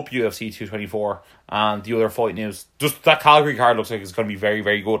of sums up UFC 224 and the other fight news. Just that Calgary card looks like it's going to be very,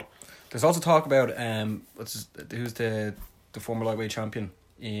 very good. There's also talk about who's the former lightweight champion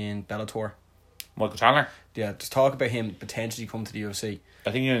in Bellator. Michael Chandler. Yeah, there's talk about him potentially coming to the UFC.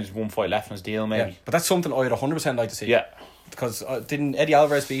 I think he has one fight left in his deal, maybe. Yeah, but that's something I'd 100% like to see. Yeah. Because didn't Eddie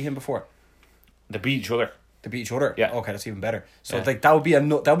Alvarez beat him before? They beat each other. They beat each other? Yeah. Okay, that's even better. So, Yeah. like, that would be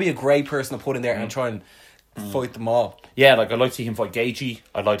a great person to put in there and try and fight them all. Yeah, like, I'd like to see him fight Gaethje.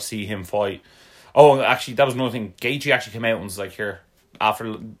 I'd like to see him fight... Oh, actually, that was another thing. Gaethje actually came out and was like, here,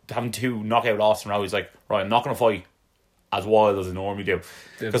 after having 2 knockout losses in a row, he's like, right, I'm not going to fight as wild as I normally do.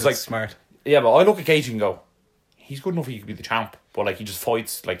 Because, like, smart. Yeah, but I look at Gaethje and go, he's good enough he could be the champ, but, like, he just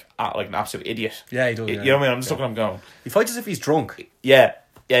fights like an absolute idiot. Yeah, he does. You know what I mean? I'm just looking at him going... He fights as if he's drunk. Yeah.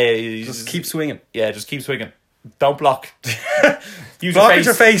 He Just keep swinging. Yeah, just keep swinging. Don't block. Use Block with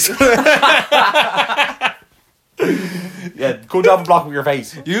your face. Yeah, good job of blocking with your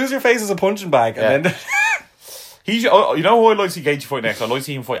face. Use your face as a punching bag, and then You know who I'd like to see Gaethje fight next? I'd like to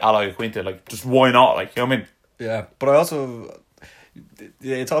see him fight Ally Quinta. Like, just why not? Like, you know what I mean? yeah. But I also,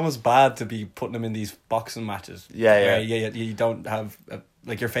 it's almost bad to be putting him in these boxing matches. Yeah. where you don't have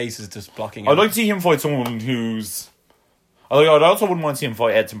like your face is just blocking. I'd like to see him fight someone who's... I also wouldn't want to see him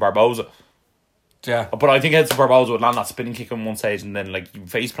fight Edson Barboza. Yeah. But I think Edson Barboza would land that spinning kick on one stage and then, like, you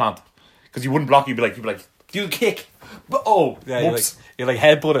face plant. Because you wouldn't block, you'd be like, do the kick. But, Yeah, you like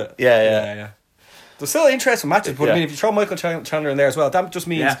headbutt it. Yeah. There's still interesting matches, but I Yeah. mean, if you throw Michael Chandler in there as well, that just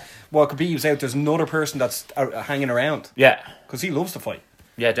means while Khabib's out, there's another person that's hanging around. Yeah. Because he loves to fight.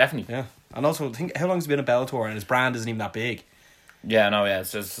 Yeah, definitely. Yeah. And also, think how long has he been in Bellator and his brand isn't even that big. Yeah, no, yeah.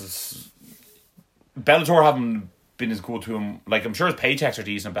 It's Bellator haven't been as good to him. Like, I'm sure his paychecks are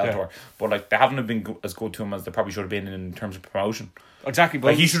decent at Bellator, but, like, they haven't been as good to him as they probably should have been in terms of promotion. Exactly. But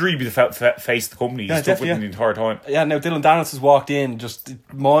Like, he should really be the face of the company. He's stuck with him the entire time. Yeah, now Dylan Daniels has walked in just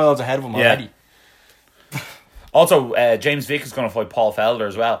miles ahead of him already. Also, James Vick is going to fight Paul Felder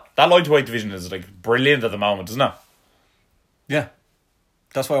as well. That lightweight division is, like, brilliant at the moment, isn't it? Yeah.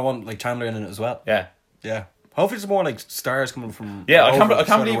 That's why I want, like, Chandler in it as well. Yeah. Yeah. Hopefully there's more, like, stars coming from... Yeah, all over I the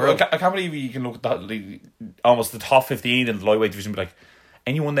can't world. believe I can't believe you can look at that, like, almost the top 15 in the lightweight division, but, like,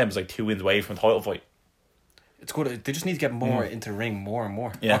 any one of them is, like, 2 wins away from a title fight. It's good. They just need to get more into the ring, more and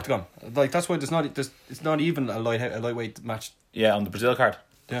more. Yeah. Octagon. Like, that's why it's not even a lightweight match. Yeah, on the Brazil card.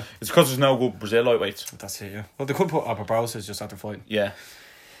 Yeah. It's because there's no good Brazil lightweights. That's it, yeah. Well, they could put up a Barbosa just after fighting. Yeah.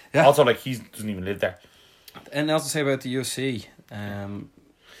 Yeah. Also, like, he doesn't even live there. Anything else to say about the UFC?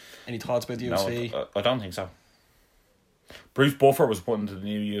 Any thoughts about the UFC? No, I don't think so. Bruce Buffer was put into the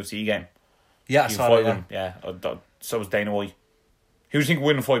new UFC game. Yeah, I You can saw fight that, him. Yeah. So was Dana White. Who do you think would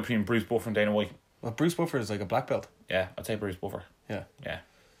win a fight between Bruce Buffer and Dana White? Well, Bruce Buffer is like a black belt. Yeah, I'd say Bruce Buffer. Yeah. Yeah.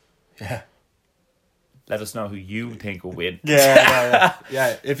 Yeah. Let us know who you think will win. Yeah.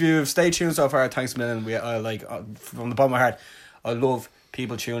 If you've stayed tuned so far, thanks a million. From the bottom of my heart, I love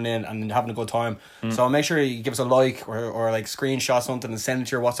people tuning in and having a good time. So make sure you give us a like or like screenshot something and send it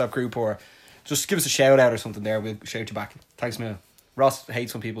to your WhatsApp group, or just give us a shout out or something there. We'll shout you back. Thanks a million. Ross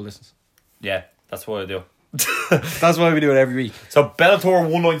hates when people listen. Yeah, that's what I do. That's why we do it every week. So Bellator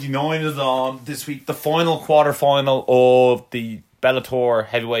 199 is on this week. The final quarter-final of the Bellator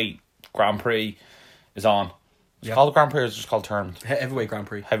Heavyweight Grand Prix is on. Is it called Grand Prix or is it just called Tournament? Heavyweight Grand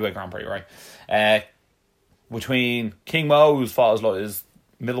Prix. Heavyweight Grand Prix, right. Between King Mo, who's fought as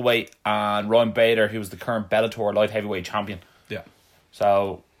middleweight, and Ryan Bader, who was the current Bellator light heavyweight champion. Yeah.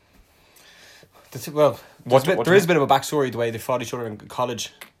 So... there is a bit of a backstory the way they fought each other in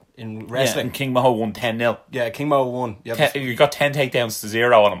college in wrestling. Yeah, and King Mo won 10-0. Yeah, King Mo won. Yeah, You got 10 takedowns to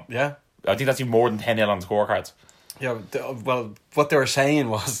 0 on him. yeah. I think that's even more than 10-0 on the scorecards. Yeah, well, what they were saying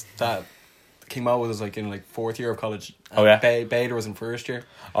was that King Mo was like in fourth year of college. Oh, yeah? Bader was in first year.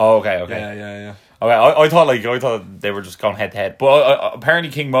 Oh, okay. Yeah. Okay, I thought they were just going head to head, but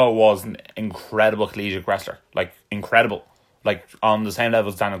apparently King Mo was an incredible collegiate wrestler, like incredible, like on the same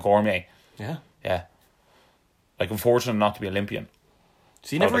level as Daniel Cormier. Yeah. Like unfortunate not to be Olympian.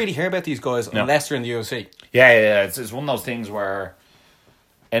 So you never really hear about these guys unless they're in the UFC. Yeah. It's one of those things where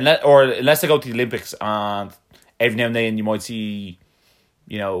unless they go to the Olympics, and every now and then you might see,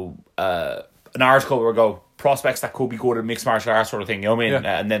 an article where go prospects that could be good at mixed martial arts sort of thing. You know what I mean?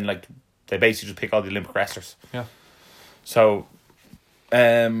 Yeah. And then they basically just pick all the Olympic wrestlers. Yeah. So, what do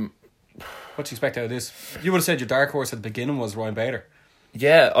you expect out of this? You would have said your dark horse at the beginning was Ryan Bader.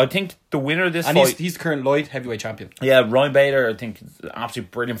 yeah, I think the winner of this And fight... he's the current light heavyweight champion. Yeah, Ryan Bader, I think, is an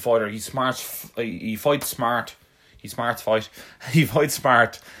absolute brilliant fighter. He's smart. He fights smart. He's smart to fight. He fights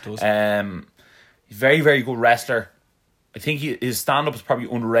smart. Does. He's very, very good wrestler. I think his stand-up is probably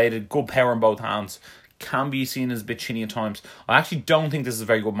underrated. Good power in both hands. Can be seen as a bit chinny at times. I actually don't think this is a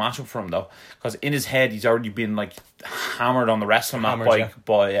very good matchup for him, though. Because in his head, he's already been hammered on the wrestling mat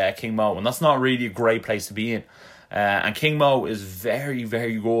by King Mo. And that's not really a great place to be in. And King Mo is very,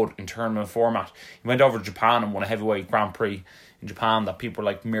 very good in tournament format. He went over to Japan and won a heavyweight Grand Prix in Japan that people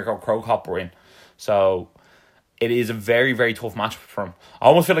like Mirko Cro Cop were in. So it is a very, very tough matchup for him. I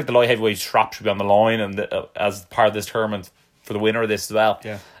almost feel like the light heavyweight strap should be on the line and as part of this tournament for the winner of this as well.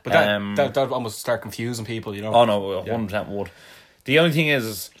 Yeah, but that almost start confusing people, you know. Oh no, 100% would. The only thing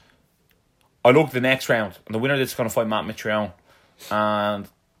is, I look at the next round and the winner of this is going to fight Matt Mitrione, and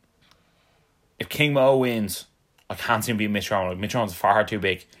if King Mo wins, I can't see him beating Mitrione. Mitrione's far too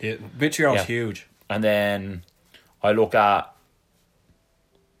big. Yeah, Mitrione's huge. And then I look at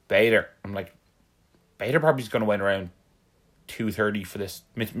Bader. I'm like, Bader probably is going to win around 230 for this.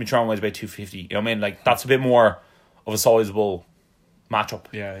 Mitrione weighs about 250. You know what I mean? That's a bit more of a sizable matchup.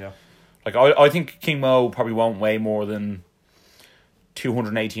 Yeah. I think King Mo probably won't weigh more than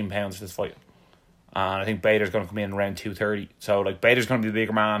 218 pounds for this fight. And I think Bader's going to come in around 230. So, Bader's going to be the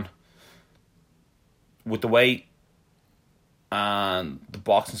bigger man. With the weight and the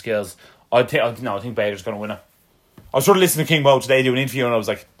boxing skills, I think Bader's going to win it. I was sort of listening to King Mo today do an interview and I was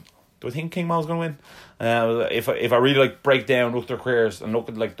like, do I think King Mo's going to win? If I really break down, look at their careers and look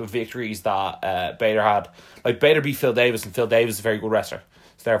at the victories that Bader had, Bader beat Phil Davis, and Phil Davis is a very good wrestler.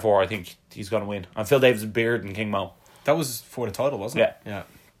 So therefore, I think he's going to win. And Phil Davis is bigger than King Mo. That was for the title, wasn't it? Yeah.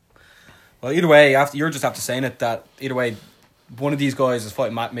 Well, either way, you're just after saying it that either way, one of these guys is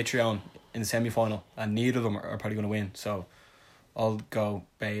fighting Matt Mitrione in the semi-final, and neither of them are probably going to win. So I'll go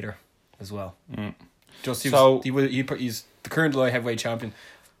Bader as well. Just he's the current light heavyweight champion.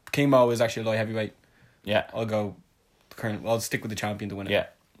 King Mo is actually a light heavyweight. Yeah, I'll stick with the champion to win it. Yeah,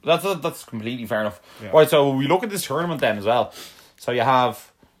 that's completely fair enough. Yeah. Right, so we look at this tournament then as well. So you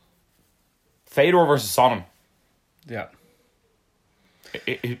have Fedor versus Sonnen. Yeah. Who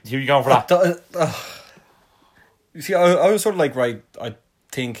are you going for that? You see, I was sort of right, I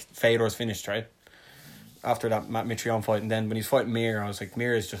think Fedor's finished, right? After that Matt Mitrione fight, and then when he's fighting Mir, I was like,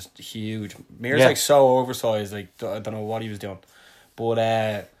 Mir is just huge. Mir's so oversized, I don't know what he was doing. But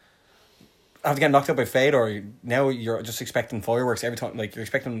after getting knocked out by Fedor, now you're just expecting fireworks every time. You're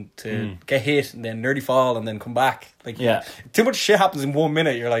expecting to get hit and then nearly fall and then come back. Too much shit happens in 1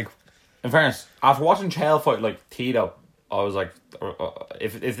 minute. You're like, in fairness, after watching Chael fight Tito, I was like,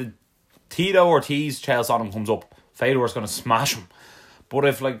 if the Tito Ortiz Chael Sonnen comes up, Fedor's going to smash him. But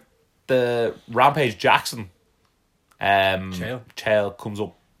if the Rampage Jackson Chael comes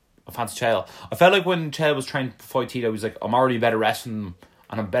up, I fancy Chael. I felt like when Chael was trying to fight Tito, he was like, I'm already better wrestling him,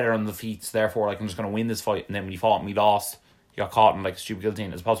 and I'm better on the feet, so therefore like I'm just gonna win this fight. And then when he fought and we lost, he got caught in like a stupid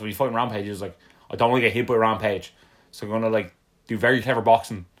guillotine. As opposed to when he's fighting Rampage, he was like, I don't want to get hit by Rampage, so I'm gonna like do very clever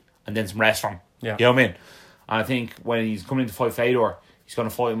boxing and then some rest from him. Yeah. You know what I mean? And I think when he's coming in to fight Fedor, he's gonna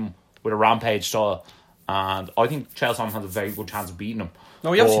fight him with a Rampage style, and I think Chael Sonnen has a very good chance of beating him.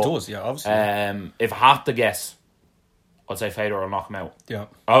 No, he obviously does. Yeah, obviously. If I had to guess, I'd say Fedor will knock him out. Yeah.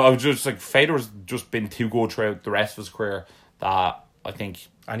 I was just like, Fedor's just been too good throughout the rest of his career that I think,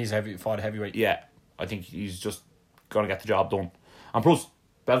 And he's fought a heavyweight. yeah, I think he's just gonna get the job done. And plus,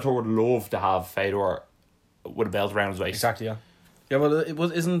 Bellator would love to have Fedor with a belt around his waist. Exactly. Yeah. Yeah.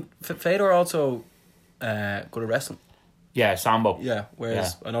 Well, isn't Fedor also good at wrestling? Yeah, Sambo. Yeah.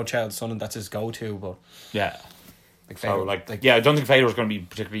 Whereas I know Chael Sonnen, that's his go-to, but Yeah. like So Fedor, yeah, I don't think Fedor's gonna be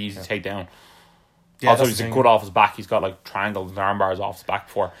particularly easy to take down. Yeah, Also, that's he's the thing. good off his back. He's got like triangles and arm bars off his back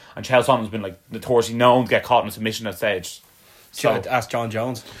before. And Chael Sonnen's been like notoriously known to get caught in a submission at stage. So Ask John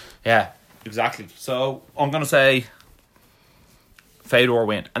Jones. yeah, exactly. So I'm gonna say Fedor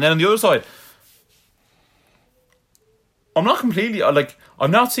win. And then on the other side, I'm not completely like, I've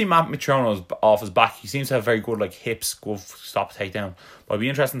not seen Matt Mitriono's off his back. He seems to have very good like hips, good stop takedown. But I'd be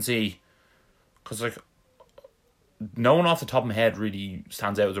interested to see, because like no one off the top of my head really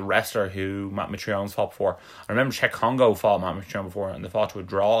stands out as a wrestler who Matt Mitrione's fought before. I remember Czech Congo fought Matt Mitrione before, and they fought to a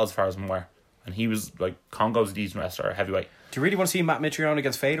draw as far as I'm aware. And he was like, Congo's a decent wrestler, heavyweight. Do you really want to see Matt Mitrione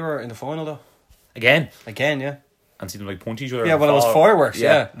against Fedor in the final though? Again, Yeah. and see them like punch each other. Yeah. and Well, it was fall. fireworks.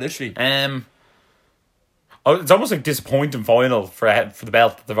 Yeah. Literally. It's almost like disappointing final for the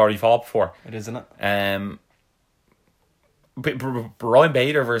belt that they've already fought before. It is, isn't it? But Brian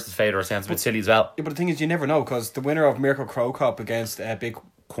Bader versus Fedor sounds a bit silly as well. Yeah, but the thing is, you never know, because the winner of Mirko Cro Cop against Big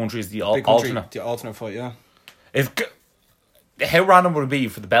Country is the Country, alternate. the alternate fight, yeah. How random would it be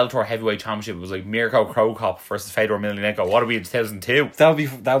for the Bellator Heavyweight Championship? It was like Mirko Cro Cop versus Fedor Emelianenko. What are we in 2002? That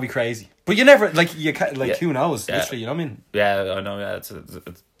would be crazy. But you never you can't, Yeah. who knows? Yeah. Literally, you know what I mean? Yeah, I know. Yeah, it's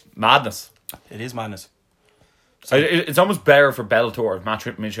madness. It is madness. It's almost better for Bellator if Matt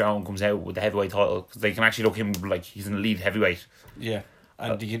Mitrione comes out with the heavyweight title, because they can actually look him like he's an elite heavyweight. Yeah,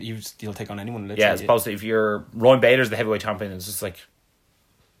 and you'll take on anyone. Literally. Yeah, as opposed to if you're Ryan Bader's the heavyweight champion, it's just like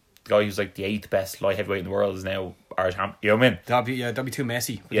the guy who's like the 8th best light heavyweight in the world is now our champ. You know what I mean? That'd be too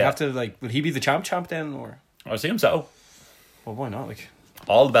messy. Would Yeah. you have to would he be the champ then, or I see him so. well, why not? Like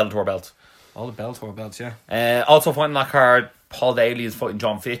All the Bellator belts. all the Bellator belts, yeah. Also fighting that card, Paul Daly is fighting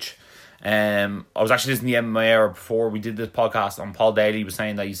John Fitch. I was actually listening to the MMA Hour before we did this podcast, and Paul Daly was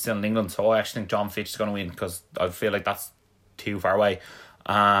saying that he's still in England, so I actually think John Fitch is going to win, because I feel like that's too far away.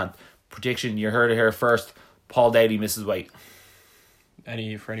 And prediction, you heard it here first, Paul Daly misses weight.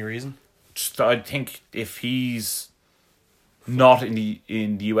 For any reason? Just, I think if he's not in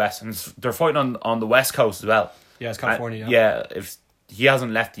the US, and they're fighting on the West Coast as well. Yeah, it's California. Yeah, if he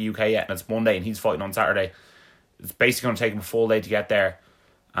hasn't left the UK yet, and it's Monday, and he's fighting on Saturday, it's basically going to take him a full day to get there,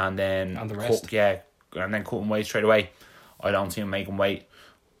 and then And the rest. and then cutting weight straight away. I don't see him making weight,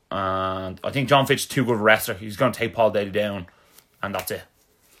 and I think John Fitch is too good a wrestler. He's going to take Paul Daly down, and that's it.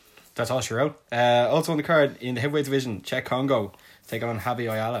 That's all sure out. Also on the card in the heavyweight division, Czech Congo take on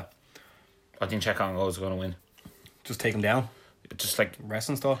Javi Ayala. I think Czech Congo is going to win. Just take him down, Just like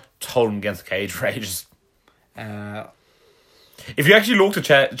wrestling style. hold him against the cage for ages. Uh, If you actually looked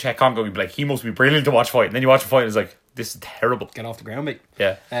at Czech Congo, you'd be like, he must be brilliant to watch fight. And then you watch a fight and it's like, this is terrible. get off the ground, mate.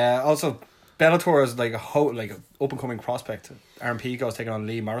 Yeah. Also, Bellator is like a up and coming prospect. Aaron Pico's taking on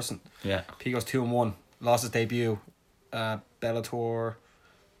Lee Morrison. Yeah. Pico's 2-1, lost his debut. Bellator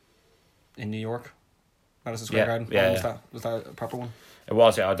in New York, Madison Square Yeah, Garden. yeah, Was that a proper one? It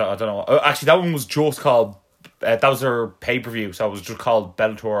was, yeah. I don't know. Actually, that one was just called, that was their pay-per-view, so it was just called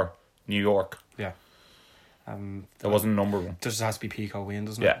Bellator New York. Yeah. There wasn't a number one. There just has to be Pico win,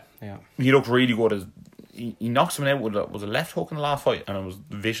 doesn't Yeah. it? Yeah. He looked really good. He knocked someone out with was a left hook in the last fight, and it was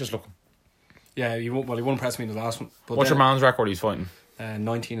vicious looking. Yeah, he won't impress me in the last one. But What's then, your man's record he's fighting?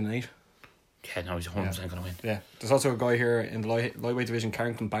 19-8. Yeah, no, he's 100% going to win. Yeah. There's also a guy here in the lightweight division,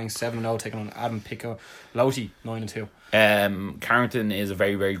 Carrington Banks 7-0, taking on Adam Pico Loti 9-2. Carrington is a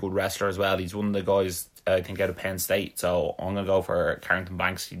very, very good wrestler as well. He's one of the guys, I think, out of Penn State, so I'm going to go for Carrington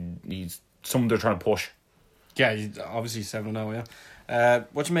Banks. He's someone they're trying to push. Yeah, he's obviously 7-0, yeah.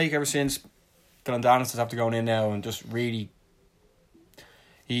 What you make ever since Dylan Dennis is after going in now and just really...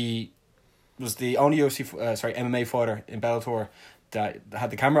 He was the only MMA fighter in Bellator that had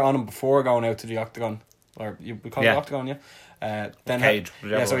the camera on him before going out to the octagon. Or we call it Yeah. the octagon, yeah? Then Cage,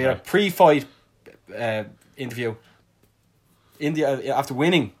 so he had a pre-fight interview. After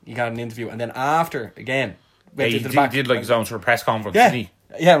winning, he got an interview. And then after, again... Yeah, went he into the back. did like his own sort of press conference, Yeah, didn't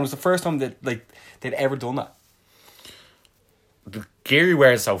he? yeah, it was the first time that they'd ever done that. the gear he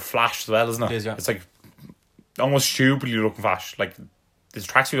wears is so flash as well, isn't it? It is, yeah. It's like almost stupidly looking flash. Like this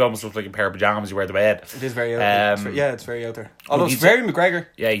tracksuit almost looks like a pair of pajamas you wear to bed. It is very out there. It's very out there. Although it's very McGregor.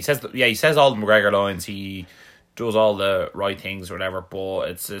 Yeah, he says all the McGregor lines. He does all the right things or whatever, but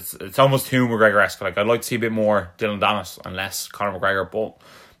it's almost too McGregor-esque. Like I'd like to see a bit more Dylan Dennis and less Conor McGregor, but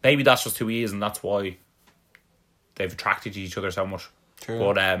maybe that's just who he is, and that's why they've attracted to each other so much. True.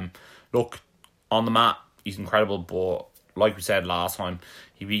 But look, on the mat, he's incredible. But like we said last time,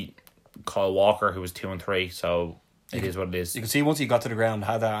 he beat Kyle Walker, who was 2-3. So it is what it is. You can see once he got to the ground,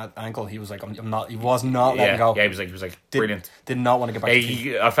 had that ankle, he was like, I'm not. He was not letting go. Yeah, he was like brilliant. Did not want to get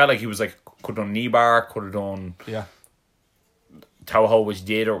back. I felt like he was like could have done knee bar, could have done toe hold, which he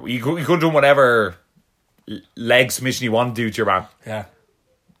did, or he could have done whatever leg submission he wanted to do to your man. Yeah,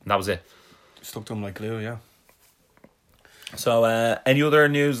 and that was it. Stuck to him like glue. Yeah. So, any other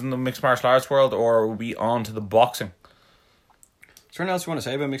news in the mixed martial arts world, or are we on to the boxing? Is there anything else you want to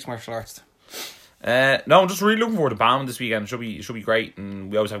say about mixed martial arts? No, I'm just really looking forward to BAM this weekend. It should be great,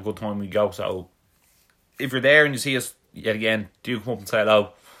 and we always have a good time when we go. So, if you're there and you see us yet again, do come up and say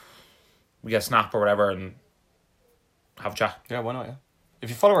hello. We get a snap or whatever and have a chat. Yeah, why not? Yeah, if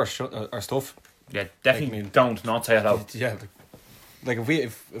you follow our stuff, yeah, definitely don't not say hello. Yeah, like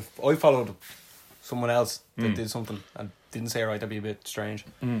if I followed someone else that did something and didn't say it right, that'd be a bit strange.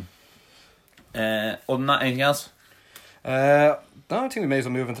 Other than that, anything else? No, I think we may as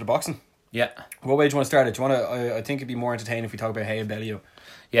well move into the boxing. Yeah. What way do you want to start it? Do you want to? I think it'd be more entertaining if we talk about Hay and Bellew.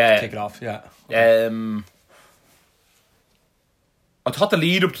 Yeah. Kick it off. Yeah. I thought the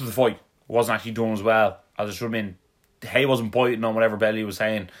lead up to the fight wasn't actually done as well as it should have been. Hay wasn't biting on whatever Bellew was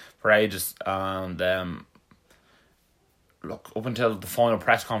saying for ages, and look, up until the final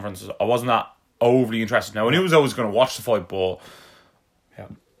press conference, I wasn't that overly interested. Now I knew I was always going to watch the fight, but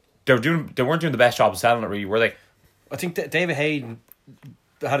they weren't doing the best job of selling it, really, were they? I think that David Hay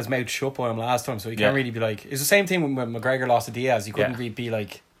had his mouth shut by him last time, so he can't really be like. It's the same thing when McGregor lost to Diaz. He couldn't really be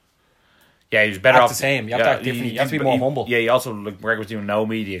like. Yeah, he was better off the same. You have to act different. You have to be more humble. Yeah, he also like McGregor was doing no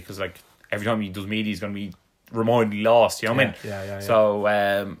media because like every time he does media, he's going to be reminded he lost. You know what I mean? Yeah.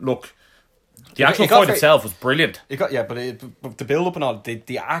 So look, the actual fight itself was brilliant. But the build up and all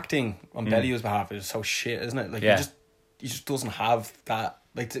the acting on Bellew's behalf is so shit, isn't it? Like he just doesn't have that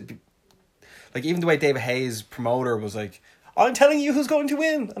like even the way David Hay's promoter was like, I'm telling you who's going to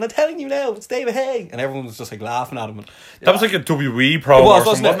win, and I'm telling you now, it's David Hay, and everyone was just like laughing at him. And, that was like a WWE promo or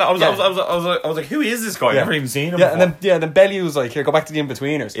something, wasn't it? I was like, who is this guy? I've never even seen him. And then Bellew was like, here, go back to the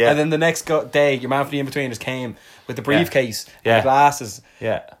In-Betweeners. Yeah. And then the next day, your man for the In-Betweeners came with the briefcase and the glasses.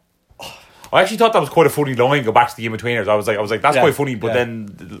 Yeah. I actually thought that was quite a funny line. Go back to the In-Betweeners. I was like, that's quite funny. But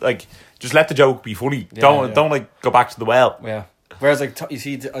then, like, just let the joke be funny. Don't like go back to the well. Yeah. Whereas, like, you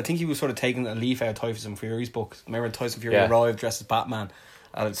see, I think he was sort of taking a leaf out of Tyson Fury's book. Remember Tyson Fury arrived dressed as Batman,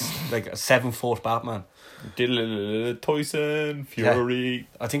 and it's like a 7-foot Batman. Tyson Fury. Yeah.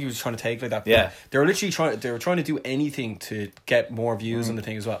 I think he was trying to take like that. Yeah. They were literally trying to do anything to get more views on the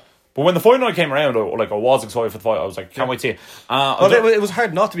thing as well. But when the fight night came around, I was excited for the fight. I was like, can't wait to see it. It was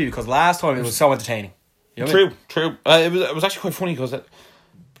hard not to be because last time it was so entertaining. You know True. It was actually quite funny because,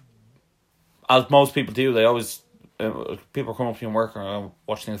 as most people do, they always people come up to me in work and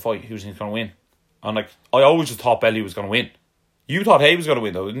watching the fight. Who's going to win? And like, I always just thought Bellew was going to win. You thought Hay was going to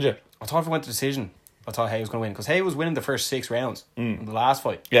win, though, didn't you? I thought if it went to decision, I thought Hay was going to win because Hay was winning the first 6 rounds in the last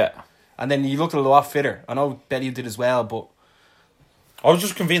fight. Yeah, and then you looked a lot fitter. I know Bellew did as well, but I was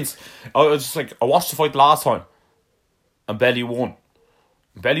just convinced. I was just like, I watched the fight last time, and Bellew won.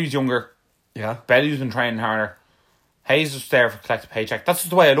 Bellew's younger. Yeah, Bellew's been training harder. Hay's just there for collect a paycheck. That's just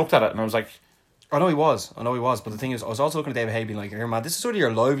the way I looked at it, and I was like, I know he was, but the thing is, I was also looking at David Hay being like, here, man, this is sort of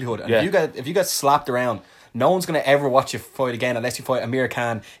your livelihood, and if you get slapped around, no one's going to ever watch you fight again unless you fight Amir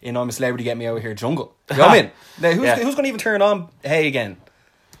Khan in I'm a Celebrity, Get Me Out of Here Jungle. You know what I mean? Now, who's going to even turn on Hay again?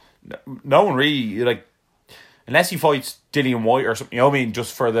 No one really, like, unless he fights Dillian White or something, you know what I mean,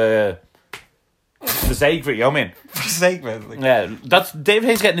 just for the sake of it, you know what I mean? For the sake of it. Like, yeah, that's David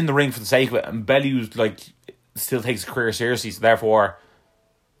Hay's getting in the ring for the sake of it, and Bellew's, like, still takes his career seriously, so therefore,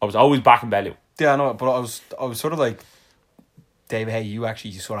 I was always backing Bellew. Yeah, I know, but I was sort of like, David Hay, you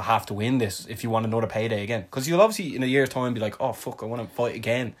sort of have to win this if you want another payday again, because you'll obviously in a year's time be like, oh fuck, I want to fight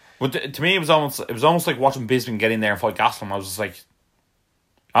again. But to me, it was almost like watching Bisping get in there and fight Gastelum. I was just like,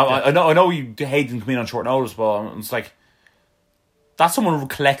 I know you hate them coming in on short notice, but it's like, that's someone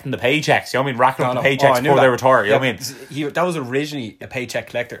collecting the paychecks. You know what I mean? Racking up the paychecks before they retire. You know what I mean? That was originally a paycheck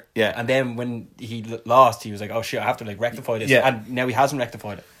collector. Yeah. And then when he lost, he was like, oh shit, I have to like rectify this. Yeah. And now he hasn't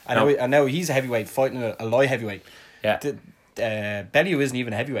rectified it. And now he's a heavyweight fighting a light heavyweight. Yeah. Bellew isn't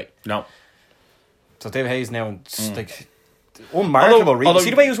even a heavyweight. No. So David Hayes now like unmarketable. Really. although- See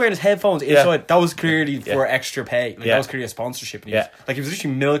the way he was wearing his headphones inside. That was clearly Yeah. for extra pay. Like Yeah. that was clearly a sponsorship. And Yeah. he was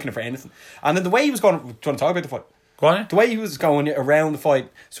literally milking it for anything. And then the way he was going. Do you want to talk about the fight? Go on. The way he was going around the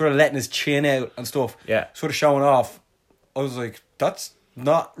fight, sort of letting his chin out and stuff. Yeah. Sort of showing off. I was like, that's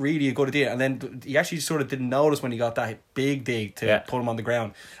not really a good idea. And then he actually sort of didn't notice when he got that big dig to Yeah. put him on the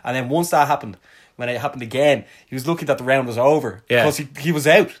ground. And then once that happened, when it happened again, he was looking that the round was over. Yeah. Because he was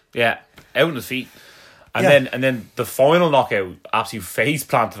out. Yeah, out on his feet, and Yeah. then the final knockout absolutely face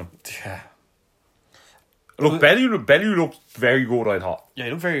planted him. Yeah. Look, Bellew looked very good. I thought. Yeah, he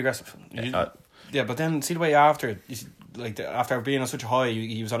looked very aggressive. Uh, Yeah, but then see the way after, after being on such a high,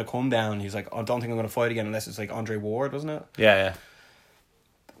 he was on a come down. He was like, I don't think I'm going to fight again unless it's like Andre Ward, wasn't it? Yeah.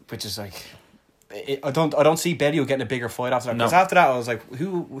 Which is like, I don't see Bellew getting a bigger fight after that. No. Because after that, I was like,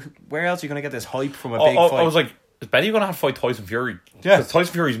 where else are you going to get this hype from a big I fight? was like, is Bellew going to have to fight Tyson Fury? Yeah. Because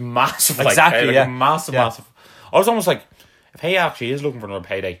Tyson Fury's massive. Exactly, yeah. Massive. Yeah. Massive. I was almost like, if he actually is looking for another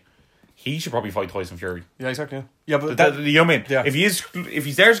payday, he should probably fight Tyson Fury. Yeah, exactly. Yeah, but You know what I mean? Yeah. If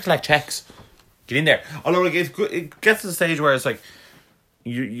he's there to collect checks, get in there. Although like it gets to the stage where it's like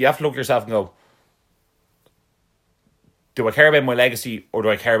you have to look at yourself and go, do I care about my legacy or do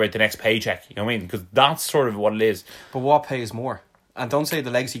I care about the next paycheck? You know what I mean? Because that's sort of what it is. But what pays more? And don't say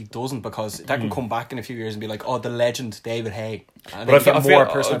the legacy doesn't, because that can come back in a few years and be like, oh, the legend David Haye, and But then get more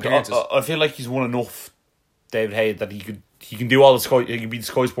personal appearances. I feel like he's won enough, David Haye, that he can do all the Sky. He can be the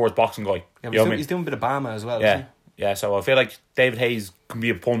Sky Sports boxing guy. Yeah, but you know what I mean? he's doing a bit of Bama as well. Yeah, Isn't yeah. So I feel like David Hayes can be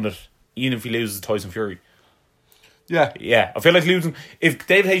a pundit even if he loses to Tyson Fury. he? Yeah. Yeah, I feel like losing. If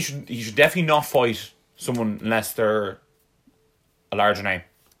David Hayes he should definitely not fight someone unless they're a larger name.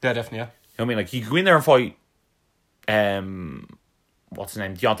 Yeah, definitely. Yeah. You know what I mean? Like he could go in there and fight, what's his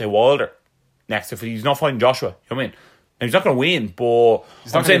name, Deontay Wilder next. If he's not fighting Joshua, you know what I mean? Now, he's not going to win, but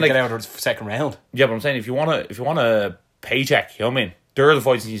He's not going to get out of the second round. yeah, but I'm saying if you want a paycheck, you know what I mean? There are the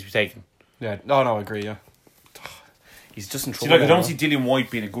fights he needs to be taken. Yeah. No, I agree. Yeah. He's just in See, trouble. like I don't now. see Dillian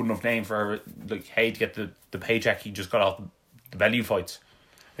White being a good enough name for like Hay to get the paycheck he just got off the Bellew fights.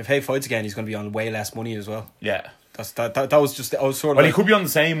 If Hay fights again, he's going to be on way less money as well. Yeah. That was just. I was sort of. Well, like, he could be on the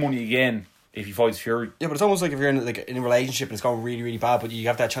same money again if he fights Fury. Yeah, but it's almost like if you're in a relationship and it's going really, really bad, but you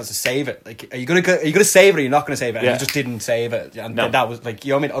have that chance to save it. Like, are you gonna save it, or you're not gonna save it? And Yeah. he just didn't save it, and No. that was like, you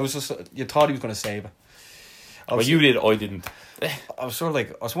know what I mean? I was just, you thought he was gonna save it. But you did, I didn't. I was sort of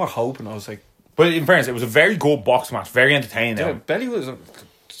like, I was more hoping. I was like, But in fairness, it was a very good box match, very entertaining. yeah, Bellew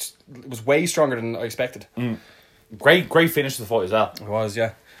was way stronger than I expected. Great finish to the fight as well. It was,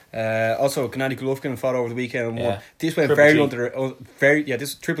 yeah. Also, Gennady Golovkin fought over the weekend and won. Yeah. This went Triple very G. under.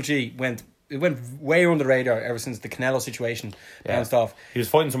 This Triple G went way under the radar ever since the Canelo situation bounced off. He was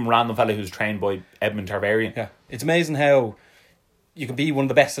fighting some random fella who's trained by Edmund Tarvarian. Yeah, it's amazing how you can be one of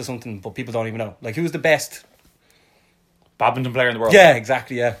the best at something, but people don't even know. Like, who's the best? Badminton player in the world. Yeah,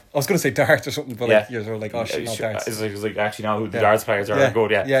 exactly. Yeah, I was going to say darts or something, but like, Yeah. you're sort of like, oh shit, not darts. It's like actually now who the Yeah. darts players are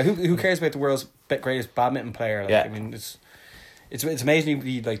good. Yeah. yeah. Who cares about the world's greatest badminton player? Like, Yeah. I mean, it's amazing to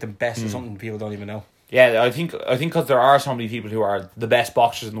be like the best at something people don't even know. Yeah, I think because there are so many people who are the best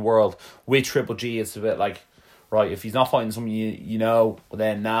boxers in the world. With Triple G, it's a bit like, right, if he's not fighting someone you know, well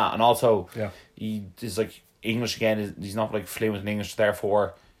then nah. And also, he is like English again. He's not like fluent in English,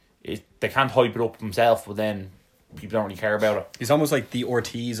 therefore, they can't hype it up himself. But then people don't really care about it. He's almost like the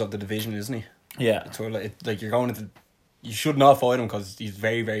Ortiz of the division, isn't he? Yeah, It's sort of like you're going into, you should not fight him because he's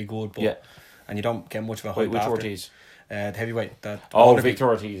very, very good, but Yeah. and you don't get much of a hype. Wait, which after. Ortiz? The heavyweight. Oh, Victor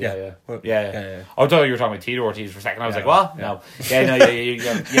Ortiz. Yeah. Yeah. Well, Yeah. yeah. I thought you were talking about Tito Ortiz for a second. I was Yeah, like, what? yeah. No. Yeah, no,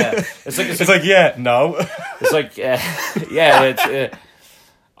 yeah. It's like yeah, no. it's like yeah.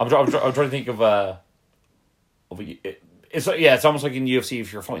 I'm trying to think of it's like, yeah. It's almost like in UFC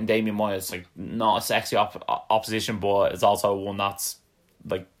if you're fighting Damian Maia, it's like not a sexy opposition, but it's also one that's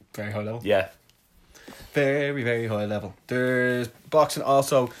like Very high level. yeah. Very, very high level. There's boxing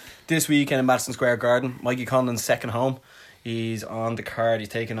also this weekend in Madison Square Garden. Mikey Conlan's second home. He's on the card. He's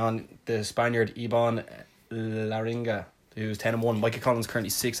taking on the Spaniard Iban Laringa, who's 10-1. Mikey Conlan's currently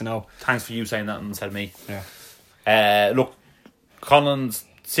 6-0. Thanks for you saying that instead of me. Yeah. Look, Collins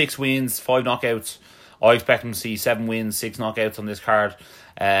 6 wins, 5 knockouts. I expect him to see 7 wins, 6 knockouts on this card.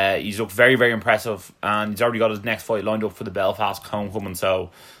 He's looked very, very impressive, and he's already got his next fight lined up for the Belfast homecoming.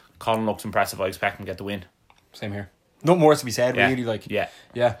 So, Colin looks impressive. I expect him to get the win. Same here. No more to be said, Yeah. really. Like, Yeah.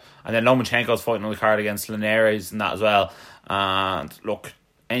 yeah. And then Lomachenko's fighting on the card against Linares and that as well. And look,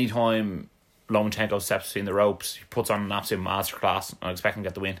 anytime Lomachenko steps between the ropes, he puts on an absolute masterclass. I expect him to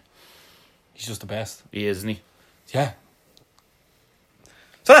get the win. He's just the best. He is, isn't he? Yeah.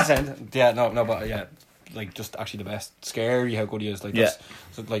 So that's it. Yeah, no, but yeah, like just actually the best. Scary how good he is. Like, Yeah.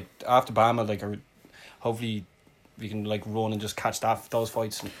 so like after Bama, like hopefully you can like run and just catch those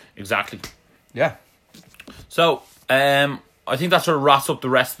fights. Exactly. Yeah. So, I think that sort of wraps up the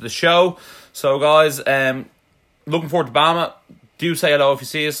rest of the show. So, guys, looking forward to Bama. Do say hello if you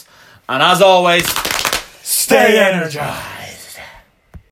see us. And as always, Stay energized.